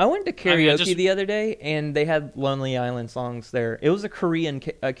funny. I went to I mean, I karaoke just- the other day, and they had Lonely Island songs there. It was a Korean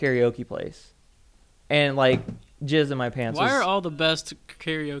karaoke place, and like jizz in my pants. Why was- are all the best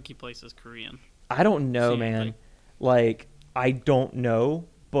karaoke places Korean? I don't know, man. Seriously. Like I don't know,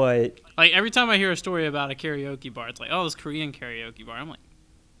 but Like every time I hear a story about a karaoke bar, it's like, oh, this Korean karaoke bar. I'm like,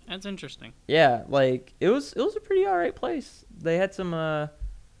 that's interesting. yeah, like it was a pretty alright place. They had some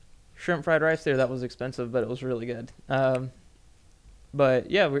shrimp fried rice there that was expensive, but it was really good.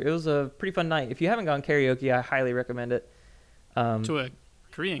 But yeah, it was a pretty fun night. If you haven't gone karaoke, I highly recommend it. To a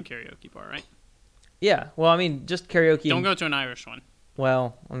Korean karaoke bar, right? Yeah, well, I mean, just karaoke. Don't go to an Irish one.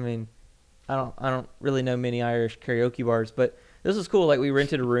 Well, I mean, I don't really know many Irish karaoke bars, but this was cool. Like we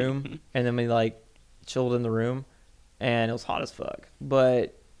rented a room and then we like chilled in the room, and it was hot as fuck.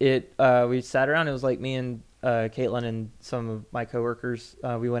 But we sat around. It was like me and Caitlin and some of my coworkers.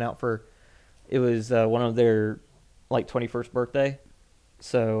 We went out for it was one of their like 21st birthday,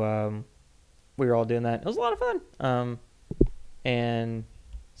 so we were all doing that. It was a lot of fun. And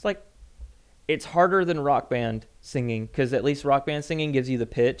it's like it's harder than rock band singing because at least rock band singing gives you the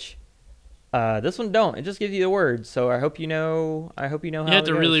pitch. This one don't. It just gives you the words. So I hope you know. I hope you know how. You have it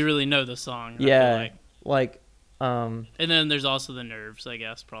to goes. really, really know the song. I feel Yeah. like. And then there's also the nerves, I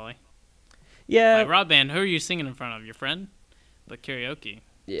guess, probably. yeah. Like rock band, who are you singing in front of? Your friend? But karaoke,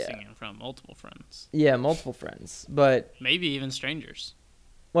 Yeah. singing in front of multiple friends. Yeah, multiple friends. But Maybe even strangers.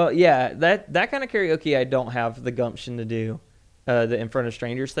 well, yeah, that kind of karaoke I don't have the gumption to do. The in front of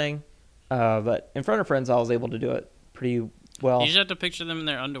strangers thing. But in front of friends I was able to do it pretty well. You just have to picture them in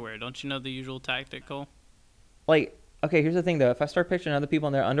their underwear. Don't you know the usual tactic, Cole? Like, okay, here's the thing though. If I start picturing other people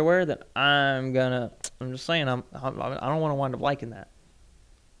in their underwear, then I'm just saying I don't want to wind up liking that.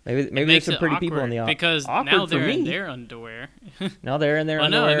 Maybe It there's makes some it pretty awkward people in the because awkward now for they're in me. their underwear. Now they're in their Well,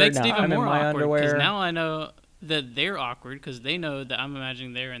 no, underwear. it makes it now even I'm more in my awkward because underwear. now I know that they're awkward because they know that I'm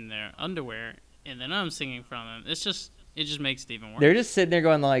imagining they're in their underwear and then I'm singing from them. It just makes it even worse. They're just sitting there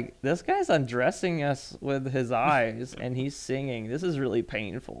going like, this guy's undressing us with his eyes and he's singing. This is really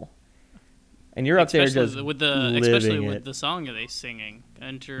painful. And you're up there especially just with living it. with the song that they singing.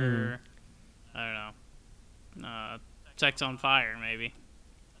 Enter, I don't know, "Sex on Fire" maybe.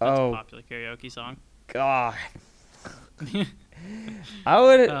 That's a Oh popular karaoke song. God. I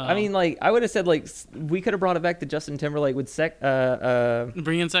would. I Oh. mean, like, I would have said like we could have brought it back to Justin Timberlake with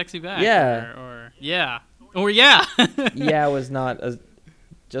Bringing "Sexy Back." Yeah. Or yeah. yeah, it was not a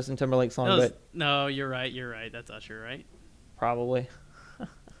Justin Timberlake song, but No, you're right. You're right. That's Usher, right? probably.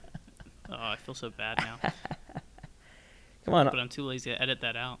 Oh, I feel so bad now. Come on. But I'm too lazy to edit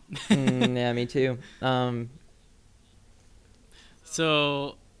that out. Yeah, me too.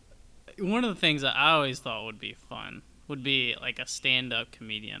 So, one of the things that I always thought would be fun would be like a stand-up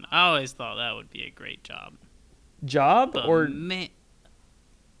comedian. I always thought that would be a great job. Job But or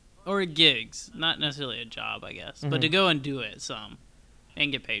or gigs, not necessarily a job, I guess, but to Mhm. go and do it some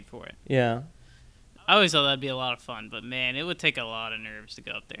and get paid for it. yeah. I always thought that'd be a lot of fun, but man, it would take a lot of nerves to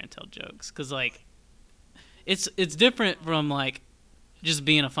go up there and tell jokes, cause like, it's different from like just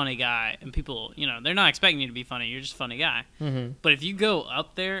being a funny guy, and people, they're not expecting you to be funny. You're just a funny guy. Mm-hmm. But if you go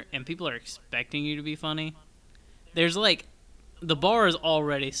up there and people are expecting you to be funny, there's like, the bar is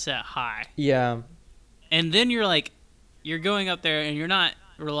already set high. Yeah. And then you're going up there and you're not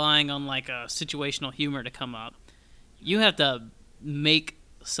relying on like a situational humor to come up. You have to make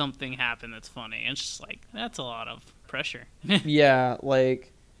something happen that's funny. And it's just like, that's a lot of pressure. Yeah,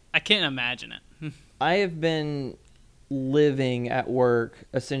 like, I can't imagine it. I have been living at work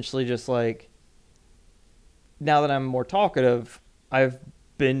essentially just like, now that I'm more talkative, I've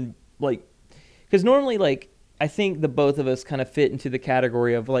been like, because normally like, I think the both of us kind of fit into the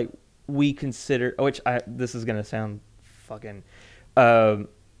category of like, we consider, this is going to sound fucking,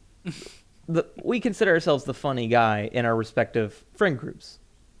 we consider ourselves the funny guy in our respective friend groups,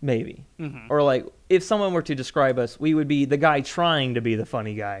 maybe. Mm-hmm. Or like, if someone were to describe us, we would be the guy trying to be the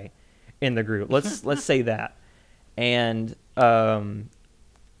funny guy in the group. Let's say that. And, but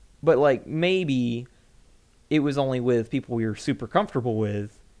like, maybe it was only with people we were super comfortable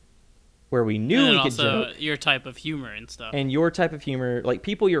with, where we knew we could also joke. your type of humor and stuff. And your type of humor, like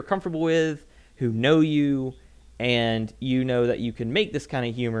people you're comfortable with, who know you, and you know that you can make this kind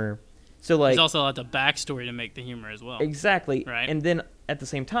of humor. So like, there's also a lot of backstory to make the humor as well. Exactly. Right. And then at the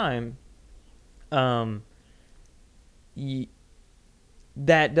same time,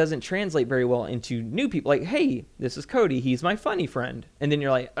 that doesn't translate very well into new people. Like, hey, this is Cody. He's my funny friend. And then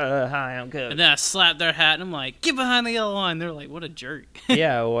you're like, hi, I'm Cody. And then I slap their hat and I'm like, get behind the yellow line. They're like, what a jerk.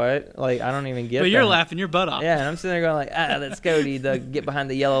 Yeah, what? Like, I don't even get But that. you're laughing your butt off. Yeah, and I'm sitting there going like, that's Cody, the get behind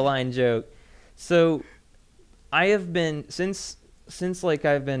the yellow line joke. So I have been, since like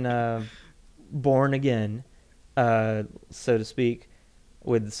I've been born again, so to speak,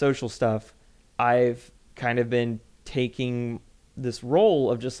 with the social stuff, I've kind of been taking this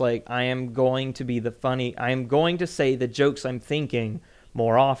role of just like, I am going to say the jokes I'm thinking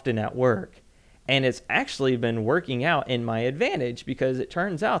more often at work. And it's actually been working out in my advantage, because it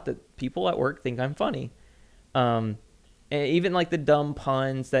turns out that people at work think I'm funny. And even like the dumb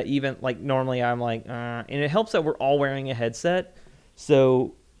puns that even like normally I'm like, and it helps that we're all wearing a headset.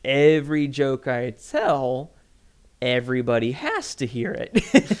 So every joke I tell, everybody has to hear it.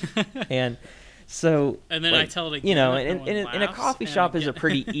 And so, and then like, I tell it again. And a coffee shop is a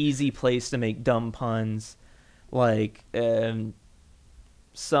pretty easy place to make dumb puns. Like,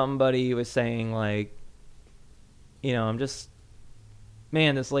 somebody was saying like, this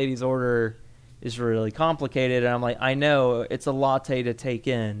lady's order is really complicated. And I'm like, I know, it's a latte to take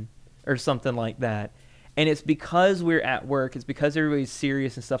in or something like that. And it's because we're at work. It's because everybody's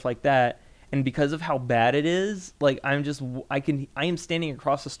serious and stuff like that. And because of how bad it is, like I am standing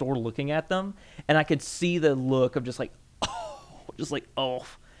across the store looking at them, and I could see the look of just like, oh.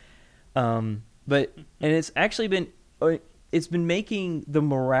 But it's actually been making the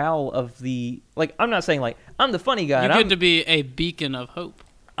morale of the, like, I'm not saying like I'm the funny guy. You get to be a beacon of hope.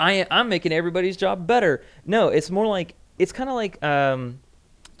 I'm making everybody's job better. No, it's more like, it's kind of like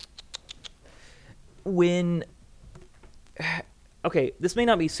when, okay, this may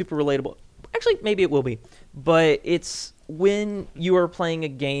not be super relatable. Actually, maybe it will be. But it's when you are playing a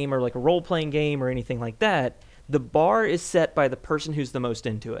game or like a role-playing game or anything like that, the bar is set by the person who's the most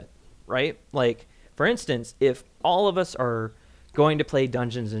into it, right? Like, for instance, if all of us are going to play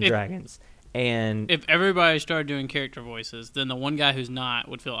Dungeons and Dragons, and if everybody started doing character voices, then the one guy who's not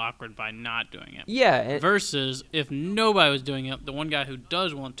would feel awkward by not doing it. Yeah. Versus if nobody was doing it, the one guy who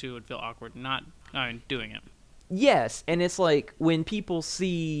does want to would feel awkward doing it. Yes, and it's like when people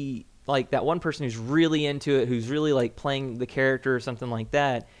see like that one person who's really into it, who's really like playing the character or something like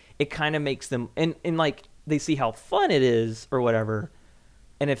that, it kind of makes them, and like they see how fun it is or whatever,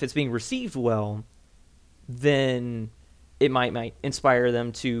 and if it's being received well, then it might inspire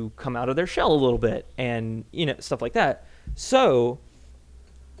them to come out of their shell a little bit and, stuff like that. So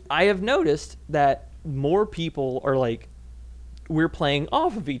I have noticed that more people are like, we're playing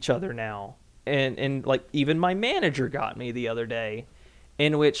off of each other now. And like even my manager got me the other day,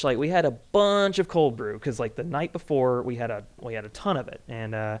 in which like we had a bunch of cold brew, because like the night before we had a ton of it,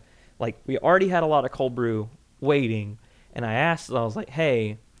 and like we already had a lot of cold brew waiting, and I was like,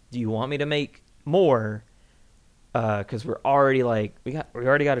 hey, do you want me to make more? Because we're already like we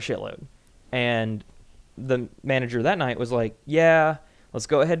already got a shitload. And the manager that night was like, yeah, let's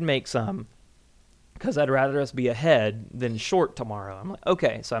go ahead and make some, because I'd rather us be ahead than short tomorrow. I'm like,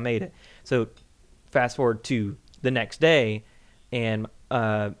 okay, so I made it. So fast forward to the next day, and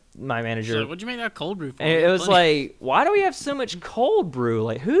my manager. So, what'd you make that cold brew for? And it was like, why do we have so much cold brew?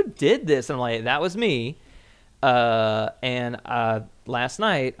 Like, who did this? And I'm like, that was me. And last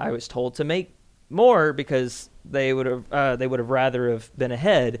night I was told to make more because they would have rather have been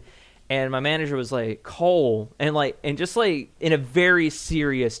ahead. And my manager was like, Cole, and just like in a very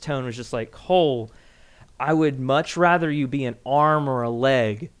serious tone was just like, Cole, I would much rather you be an arm or a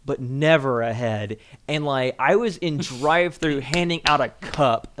leg, but never a head. And like I was in drive-through handing out a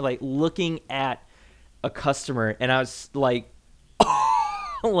cup, like looking at a customer, and I was like,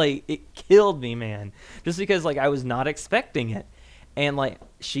 like it killed me, man, just because like I was not expecting it, and like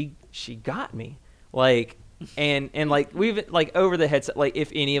she got me, like. And like we've like over the headset, like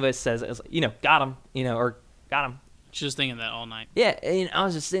if any of us says it, it's like, got him, or got him. Just thinking that all night. Yeah, and I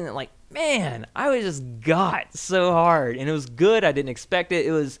was just thinking like, man, I was just got so hard, and it was good. I didn't expect it.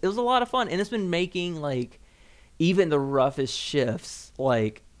 It was a lot of fun, and it's been making like even the roughest shifts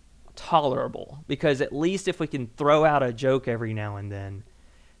like tolerable, because at least if we can throw out a joke every now and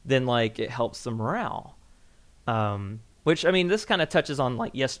then like it helps the morale. Which, I mean, this kind of touches on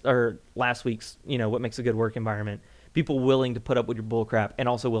like last week's, what makes a good work environment. People willing to put up with your bullcrap and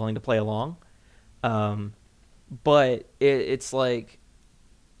also willing to play along. But it's like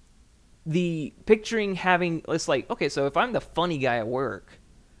the picturing having, it's like, okay, so if I'm the funny guy at work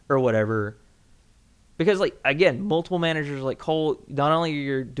or whatever, because like, again, multiple managers are like, Cole, not only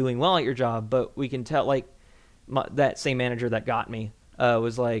you're doing well at your job, but we can tell like that same manager that got me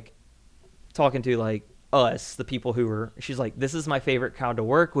was like talking to like, us, the people who were, she's like, this is my favorite crowd to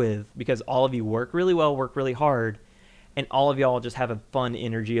work with because all of you work really well, work really hard, and all of y'all just have a fun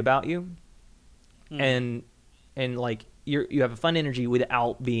energy about you. And like you have a fun energy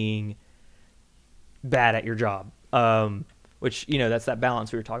without being bad at your job. Which, that's that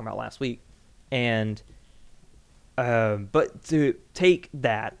balance we were talking about last week. And but to take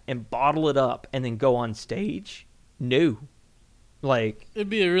that and bottle it up and then go on stage, no. Like it'd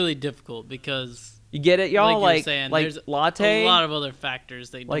be really difficult because you get it, y'all? Like saying, like there's latte. A lot of other factors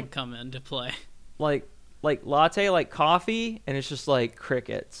that like, don't come into play. Like latte, like coffee, and it's just like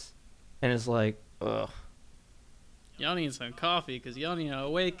crickets, and it's like, ugh. Y'all need some coffee because y'all need to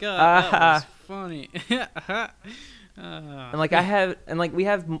wake up. That was funny. And like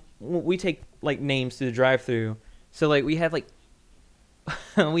we take like names to the drive-through, so like we had like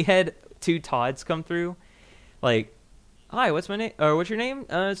we had 2 Todds come through, like, hi, what's my name? Or what's your name?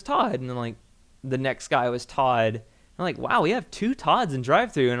 It's Todd, and then like. The next guy was Todd. I'm like, wow, we have 2 Todds in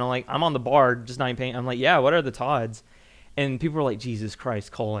drive-thru, and I'm on the bar, just not paying. I'm like, yeah, what are the Todds? And people are like, Jesus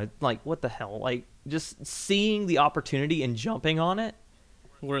Christ, Cole, like, what the hell? Like, just seeing the opportunity and jumping on it.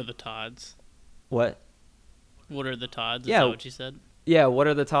 What are the Todds? What? What are the Todds? Is yeah, that what you said? Yeah, what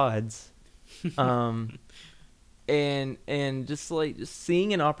are the Todds? And just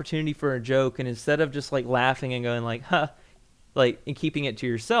seeing an opportunity for a joke, and instead of just like laughing and going like, huh. Like, and keeping it to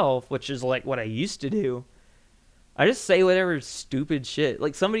yourself, which is like what I used to do. I just say whatever stupid shit.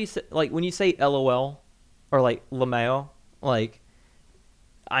 Like somebody said, like when you say LOL or like LMAO, like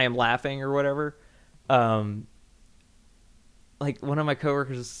I am laughing or whatever. Like one of my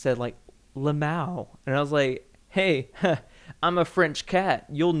coworkers said like LMAO, and I was like, hey, I'm a French cat.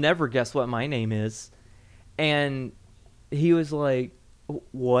 You'll never guess what my name is. And he was like,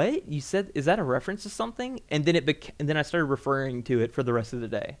 what you said, is that a reference to something? And then and then I started referring to it for the rest of the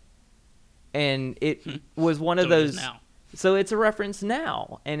day, and it was one of those. So it's a reference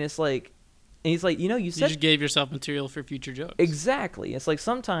now, and it's like, and he's like, you said, you just gave yourself material for future jokes. Exactly. It's like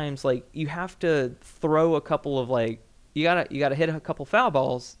sometimes like you have to throw a couple of like you gotta hit a couple foul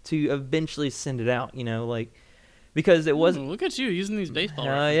balls to eventually send it out. Like because it wasn't. Look at you using these baseball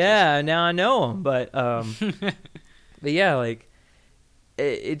references. Yeah, now I know them, but but yeah, like.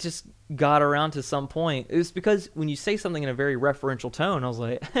 It just got around to some point. It was because when you say something in a very referential tone, I was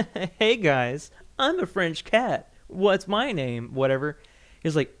like, hey guys, I'm a French cat. What's my name? Whatever. He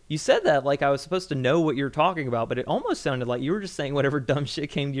was like, you said that like I was supposed to know what you were talking about, but it almost sounded like you were just saying whatever dumb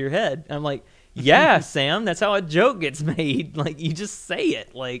shit came to your head. And I'm like, yeah, Sam, that's how a joke gets made. Like, you just say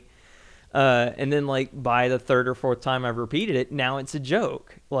it. Like, and then like by the 3rd or 4th time I've repeated it, now it's a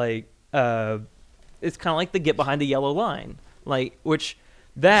joke. Like, it's kind of like the get behind the yellow line. Like, which...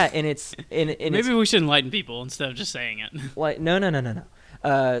 That and it's maybe we should enlighten people instead of just saying it. Like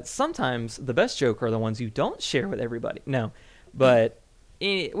no. Sometimes the best joke are the ones you don't share with everybody. No, but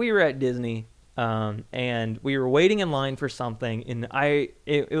we were at Disney, and we were waiting in line for something, and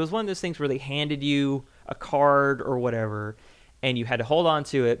it was one of those things where they handed you a card or whatever, and you had to hold on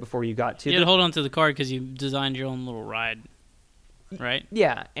to it before you got to. You had to hold on to the card because you designed your own little ride, right?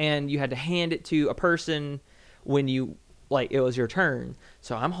 Yeah, and you had to hand it to a person when you like it was your turn.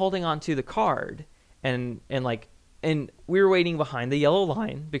 So I'm holding on to the card, and we were waiting behind the yellow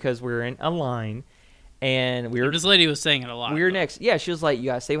line because we were in a line, and we were. This lady was saying it a lot. We were though. next. Yeah, she was like, "You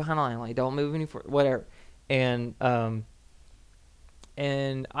gotta stay behind the line. Like, don't move any whatever." And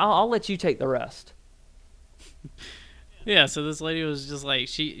I'll let you take the rest. Yeah, so this lady was just like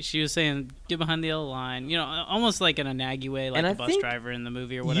she was saying, "Get behind the yellow line," almost like in a naggy way, like And I the bus think driver in the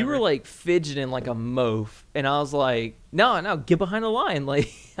movie or whatever. You were like fidgeting like a moaf, and I was like, "No, get behind the line."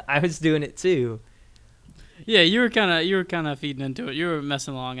 Like I was doing it too. Yeah, you were kind of feeding into it. You were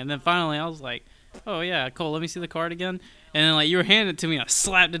messing along, and then finally I was like, "Oh yeah, Cole, let me see the card again." And then like you were handing it to me, I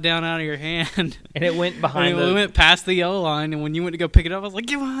slapped it down out of your hand, and it went behind. We went past the yellow line, and when you went to go pick it up, I was like,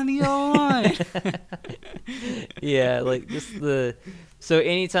 "Get behind the yellow line." Yeah, like just the. So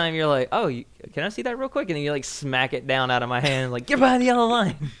anytime you're like, "Oh, can I see that real quick?" and then you like smack it down out of my hand, like, "Get behind the yellow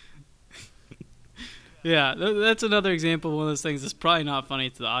line." Yeah, that's another example of one of those things that's probably not funny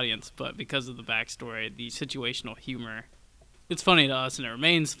to the audience, but because of the backstory, the situational humor, it's funny to us, and it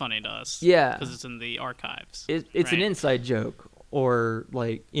remains funny to us. Yeah. Because it's in the archives. It's right? an inside joke, or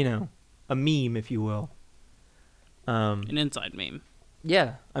like, a meme, if you will. An inside meme.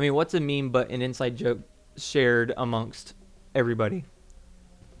 Yeah. I mean, what's a meme but an inside joke shared amongst everybody?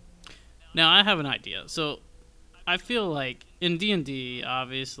 Now, I have an idea. So, I feel like in D&D,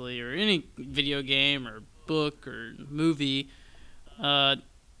 obviously, or any video game or book or movie,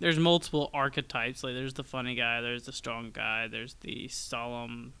 there's multiple archetypes. Like, there's the funny guy, there's the strong guy, there's the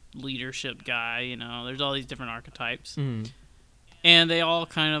solemn leadership guy, there's all these different archetypes. Mm. And they all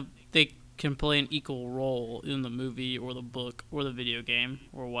they can play an equal role in the movie or the book or the video game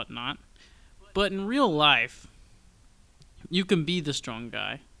or whatnot. But in real life, you can be the strong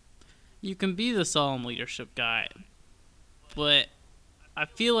guy. You can be the solemn leadership guy, but I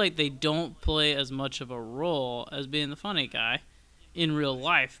feel like they don't play as much of a role as being the funny guy in real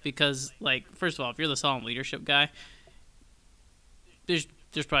life because, like, first of all, if you're the solemn leadership guy, there's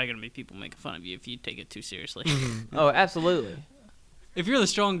probably going to be people making fun of you if you take it too seriously. Mm-hmm. Oh, absolutely. If you're the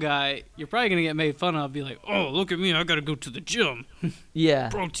strong guy, you're probably going to get made fun of, be like, "Oh, look at me, I got to go to the gym." Yeah.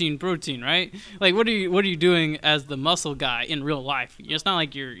 protein, right? Like, what are you doing as the muscle guy in real life? It's not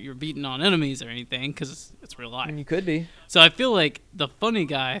like you're beating on enemies or anything because it's real life. And you could be. So I feel like the funny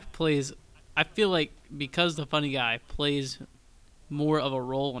guy plays. I feel like because the funny guy plays more of a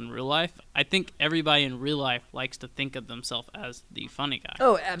role in real life, I think everybody in real life likes to think of themselves as the funny guy.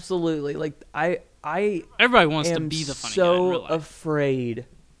 Oh, absolutely. Like Everybody wants to am be the funny guy in real so life. afraid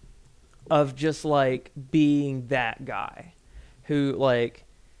of just like being that guy who like,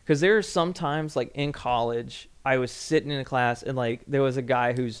 because there are sometimes like in college I was sitting in a class and like there was a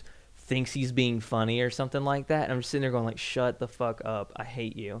guy who's thinks he's being funny or something like that, and I'm just sitting there going like, "Shut the fuck up, I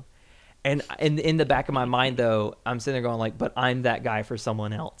hate you." And in the back of my mind though, I'm sitting there going like, "But I'm that guy for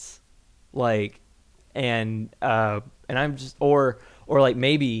someone else," like, and I'm just or like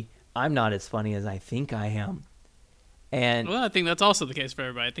maybe I'm not as funny as I think I am. And Well, I think that's also the case for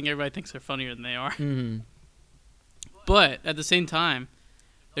everybody. I think everybody thinks they're funnier than they are. mm-hmm. But at the same time,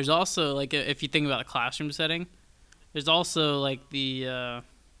 there's also, like, if you think about a classroom setting, there's also, like, the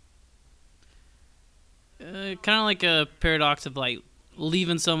kind of like a paradox of, like,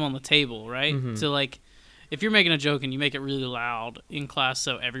 leaving some on the table, right? Mm-hmm. So, like, if you're making a joke and you make it really loud in class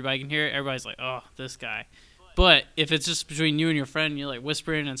so everybody can hear it, everybody's like, "Oh, this guy." But if it's just between you and your friend, you're, like,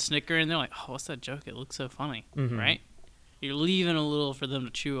 whispering and snickering, they're like, "Oh, what's that joke? It looks so funny," Mm-hmm. right? You're leaving a little for them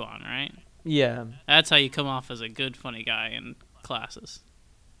to chew on, right? Yeah. That's how you come off as a good, funny guy in classes.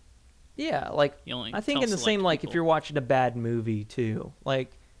 Yeah, like You only I think tell in the same select like if people. you're watching a bad movie too,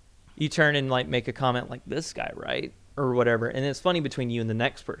 like you turn and like make a comment like "this guy," right? Or whatever, and it's funny between you and the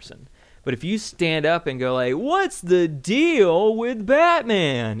next person. But if you stand up and go like, "What's the deal with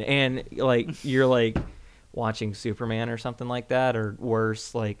Batman?" and like you're like watching Superman or something like that, or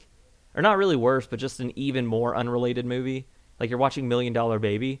worse, like, or not really worse, but just an even more unrelated movie. Like you're watching $1 Million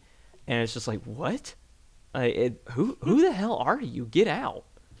Baby, and it's just like, what? Who the hell are you? Get out!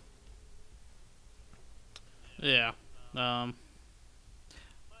 Yeah. But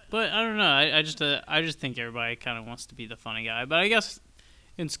I don't know. I just think everybody kind of wants to be the funny guy. But I guess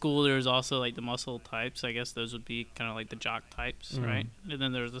in school there's also like the muscle types. I guess those would be kind of like the jock types, Mhm. right? And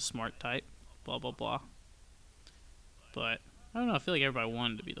then there's the smart type. Blah blah blah. But I don't know. I feel like everybody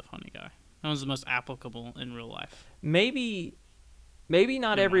wanted to be the funny guy. That was the most applicable in real life. Maybe not In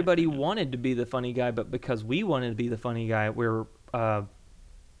my everybody opinion. wanted to be the funny guy, but because we wanted to be the funny guy, we're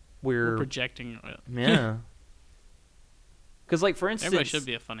We're projecting. yeah. Because like for instance, Everybody should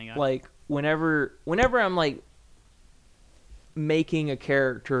be a funny guy. like whenever I'm like making a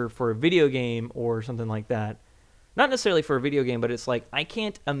character for a video game or something like that, not necessarily for a video game, but it's like I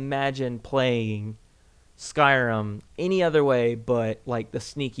can't imagine playing Skyrim any other way but like the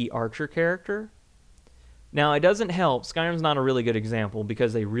sneaky archer character. Now, it doesn't help. Skyrim's not a really good example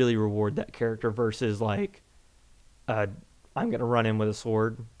because they really reward that character versus like I'm going to run in with a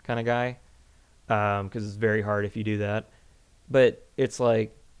sword kind of guy, because it's very hard if you do that. But it's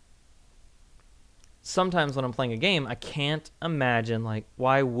like sometimes when I'm playing a game, I can't imagine, like,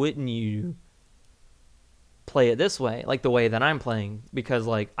 why wouldn't you play it this way, like the way that I'm playing? Because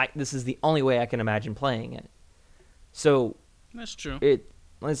like this is the only way I can imagine playing it. So That's true.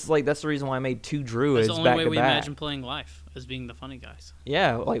 it's like that's the reason why I made two druids That's the only back way to we back. imagine playing life, as being the funny guys.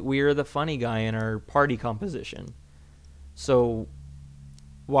 Yeah, like we're the funny guy in our party composition. So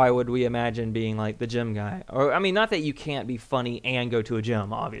why would we imagine being like the gym guy? Or I mean, not that you can't be funny and go to a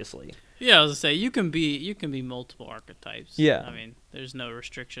gym, obviously. Yeah, I was gonna say you can be multiple archetypes. Yeah. I mean, there's no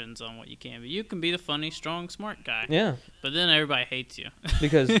restrictions on what you can be. You can be the funny, strong, smart guy. Yeah, But then everybody hates you.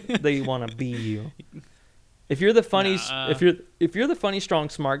 because they want to be you. If you're the funny, if you're the funny, strong,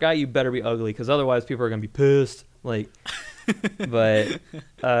 smart guy, you better be ugly, because otherwise people are gonna be pissed. Like, but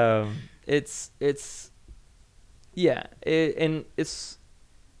it's yeah, and it's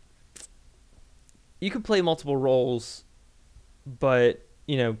you can play multiple roles, but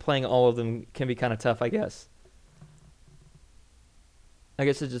you know, playing all of them can be kind of tough, I guess. I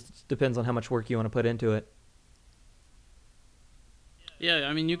guess it just depends on how much work you want to put into it. Yeah,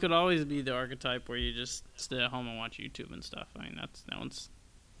 I mean, you could always be the archetype where you just stay at home and watch YouTube and stuff. I mean, that one's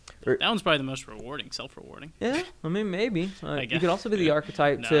probably the most rewarding, self-rewarding. Yeah, I mean, maybe. I You guess. could also be the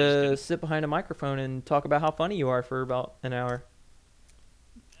archetype No, I'm just to kidding. sit behind a microphone and talk about how funny you are for about an hour.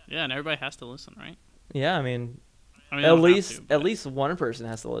 Yeah, and everybody has to listen, right? Yeah, I mean, I mean, they don't have to, at least one person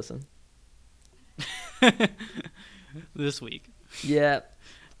has to listen. but this week. Yeah,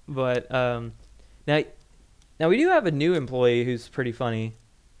 but now we do have a new employee who's pretty funny.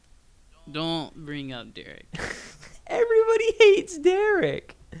 Don't bring up Derek. Everybody hates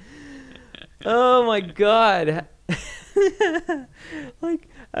Derek. Oh my god. Like,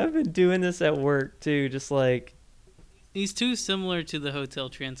 I've been doing this at work too, just like, He's too similar to the Hotel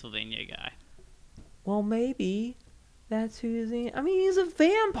Transylvania guy. well, maybe that's who is he. I mean, he's a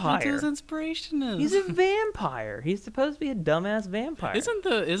vampire. That's his inspiration is. He's a vampire. He's supposed to be a dumbass vampire. Isn't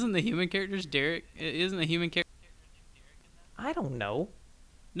the human character's Derek? Isn't the human character? I don't know.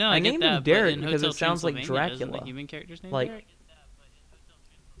 No, I I get named that. him but Derek in because Hotel it sounds like Transylvania, isn't Dracula. the human character's name Like- Derek?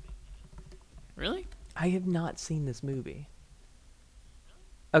 Really? I have not seen this movie.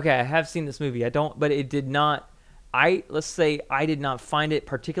 Okay, I have seen this movie. I don't, but it did not. Let's say I did not find it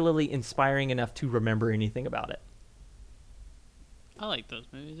particularly inspiring enough to remember anything about it. I like those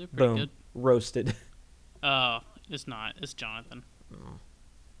movies. They're pretty Boom, good. roasted. Oh, it's not. It's Jonathan.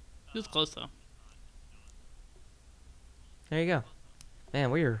 It was close though. There you go.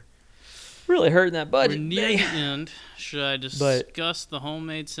 Man, we're really hurting that budget. We're near the end. Should I discuss the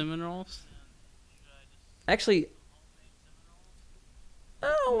homemade cinnamon rolls? Actually,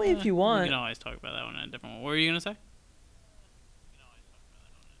 only if you We want. can always talk about that one in a different one. What were you gonna say?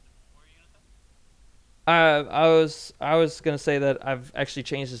 I was gonna say that I've actually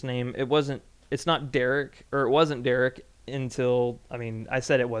changed his name. It's not Derek, or it wasn't Derek until, I mean, I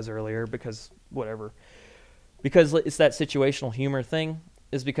said it was earlier because whatever. Because it's that situational humor thing.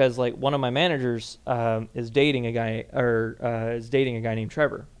 Is because like one of my managers is dating a guy named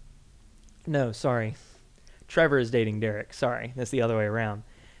Trevor. No, sorry. Trevor is dating Derek. Sorry, that's the other way around.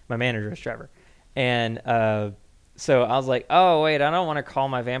 My manager is Trevor, and so I was like, oh wait, I don't want to call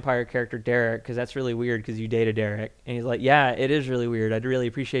my vampire character Derek because that's really weird because you dated Derek. And he's like, yeah, it is really weird. I'd really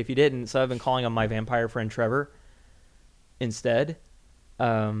appreciate if you didn't. So I've been calling him my vampire friend Trevor instead.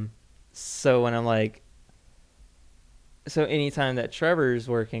 So when I'm like, so anytime that Trevor's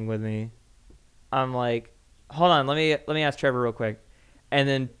working with me, I'm like, hold on, let me ask Trevor real quick, and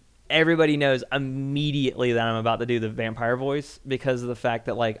then everybody knows immediately that I'm about to do the vampire voice because of the fact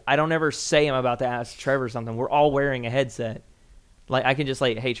that like I don't ever say I'm about to ask Trevor something. We're all wearing a headset. Like I can just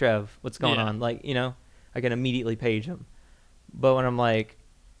like, hey Trev, what's going Yeah. on? Like, you know, I can immediately page him. But when I'm like,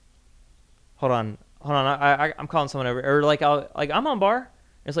 hold on, I'm calling someone over, or like I'm on bar.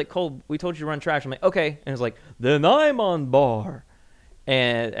 It's like, Cole, we told you to run trash. I'm like, okay, and it's like, then I'm on bar,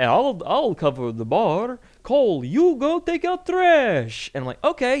 and I'll cover the bar. Cole, you go take out trash, and I'm like,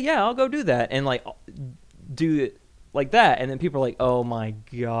 okay, yeah, I'll go do that, and like do it like that, and then people are like, oh my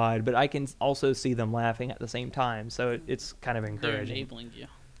god, but I can also see them laughing at the same time, so it's kind of They're encouraging. enabling you.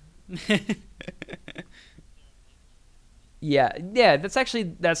 Yeah,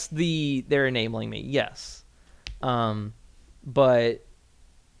 they're enabling me, yes. But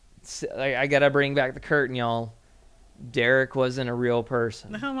I gotta bring back the curtain, y'all. Derek wasn't a real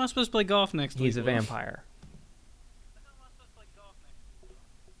person. How am I supposed to play golf next week? He's a Will? vampire.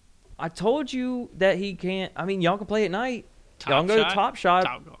 I told you that he can't. I mean, y'all can play at night. Y'all can go to Top Shot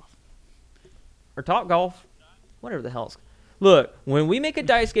Top Golf. or Top Golf, whatever the hell's. Look, when we make a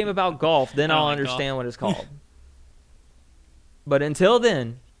dice game about golf, then I don't I'll like understand golf. what it's called. But until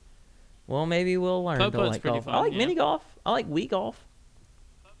then, well, maybe we'll learn to Putt-putt's like pretty golf. fun, I like yeah. mini golf. I like Wii golf.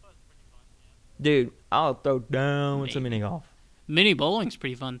 Dude, I'll throw down with some mini golf. Mini bowling's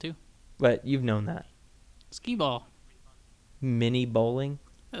pretty fun too. But you've known that. Skee ball. Mini bowling?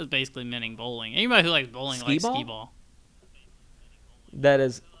 That's basically mini bowling. Anybody who likes bowling Skee likes ball? skee ball. That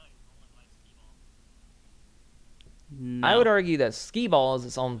is, No. I would argue that skee ball is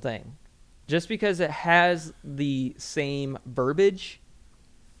its own thing. Just because it has the same verbiage,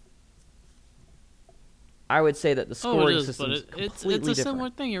 I would say that the Oh, scoring it is, system but is it's completely a similar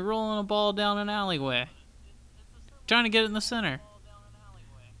different. thing. You're rolling a ball down an alleyway, trying to get it in the center.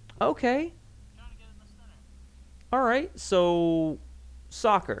 Okay. All right. So,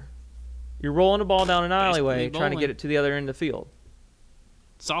 soccer. You're rolling a ball down an alleyway, Basically trying to get bowling. it to the other end of the field.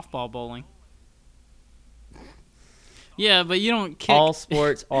 Softball bowling. Yeah, but you don't kick. All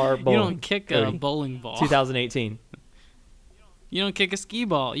sports are you bowling. don't kick a Cody, bowling ball. 2018. You don't kick a skee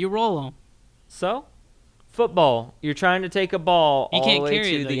ball. You roll them. So, football. You're trying to take a ball You all can't the way carry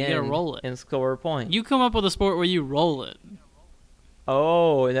to it, though. the You gotta end roll it. and score a point. You come up with a sport where you roll it.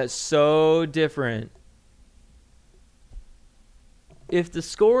 Oh, and that's so different. If the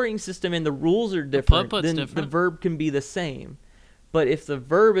scoring system and the rules are different, putt-putt's then the different. verb can be the same. But if the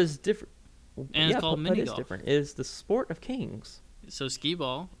verb is different, And it's called putt-putt mini is golf. different. It is the sport of kings. So skee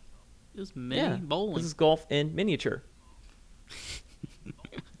ball is mini Yeah, bowling. This is golf in miniature.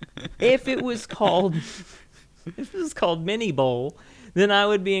 If it was called, if it was called mini bowl, then I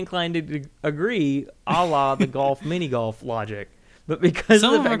would be inclined to agree, a la the golf mini golf logic. But because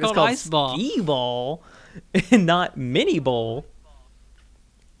Some of of the them fact are called it's ice called ball. skee ball and not mini bowl,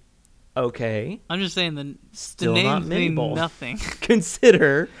 okay, I'm just saying the still names not mini mean bowl. nothing.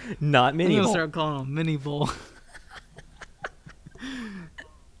 Consider not I'm mini gonna bowl. start calling them mini bowl.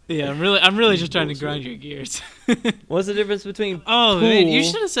 Yeah, I'm really just trying to grind your gears. What's the difference between Oh pool man, you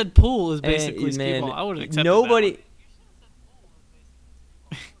should have said pool is and- basically skee man, ball. I would have accepted nobody.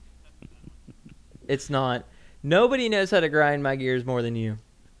 That It's not. Nobody knows how to grind my gears more than you.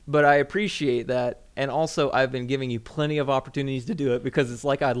 But I appreciate that. And also, I've been giving you plenty of opportunities to do it because it's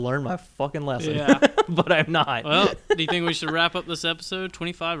like I learned my fucking lesson. Yeah. But I'm not. one. Well, do you think we should wrap up this episode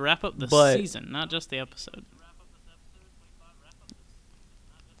 25? Wrap up the But- season, not just the episode.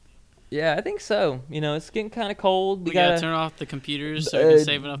 Yeah, I think so. You know, it's getting kind of cold. We gotta gotta turn off the computers so we can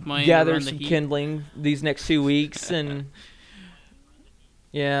save enough money to gather run the some heat. kindling these next 2 weeks. And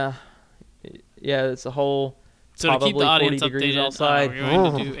yeah. Yeah, it's a whole... So to keep probably the audience 40 degrees updated, outside. we're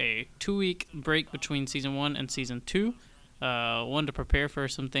going to do a 2-week break between season 1 and season 2. One to prepare for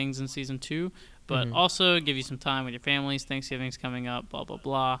some things in season 2, but Mhm. also give you some time with your families. Thanksgiving's coming up, blah blah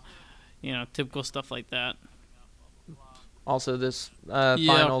blah. You know, typical stuff like that. Also, this Yeah,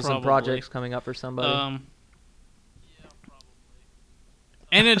 finals and probably. projects coming up for somebody.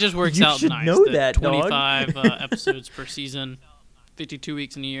 And it just works You out should nice. know The that, dog. 25 episodes per season, 52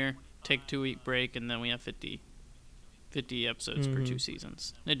 weeks in a year. Take a 2-week break, and then we have 50 episodes per Mhm. 2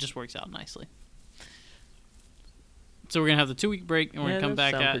 seasons. It just works out nicely. So we're gonna have the 2-week break, and we're Yeah, gonna come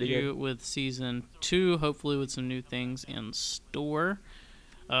that back sounds at pretty you good. with season 2, hopefully with some new things in store.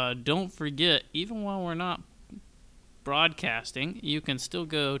 Don't forget, even while we're not broadcasting, you can still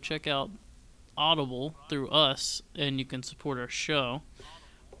go check out Audible through us, and you can support our show.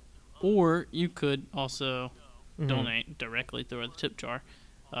 Or you could also Mhm. donate directly through the tip jar.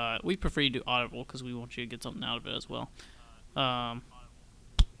 We prefer you do Audible because we want you to get something out of it as well.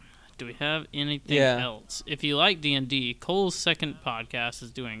 Do we have anything Yeah. else? If you like D&D, Cole's second podcast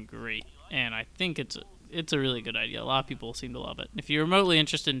is doing great, and I think it's a really good idea. A lot of people seem to love it. If you're remotely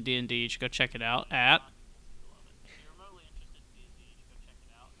interested in D&D, you should go check it out at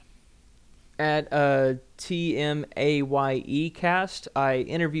At TMAYE Cast, I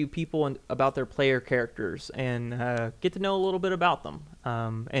interview people about their player characters and get to know a little bit about them,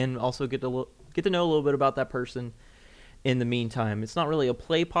 and also get to know a little bit about that person. In the meantime, it's not really a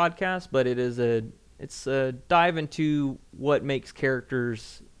play podcast, but it's a dive into what makes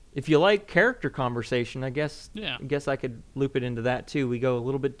characters. If you like character conversation, I guess I could loop it into that too. We go a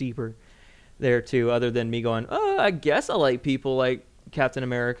little bit deeper there too, other than me going, oh, I guess I like people like Captain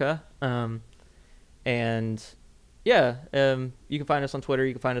America. And yeah, you can find us on Twitter,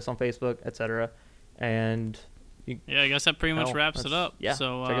 you can find us on Facebook, etc. And I guess that pretty much Hell, wraps it that's- up. yeah,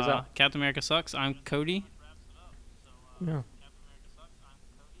 So check us out. Captain America Sucks. I'm Cody. Yeah.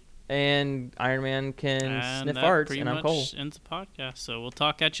 And Iron Man can And sniff that farts, pretty and I'm much Cole. ends the podcast. So we'll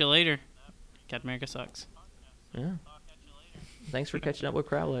talk at you later. Captain America sucks. Yeah. Thanks for catching up with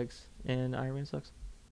Crowd Legs and Iron Man sucks.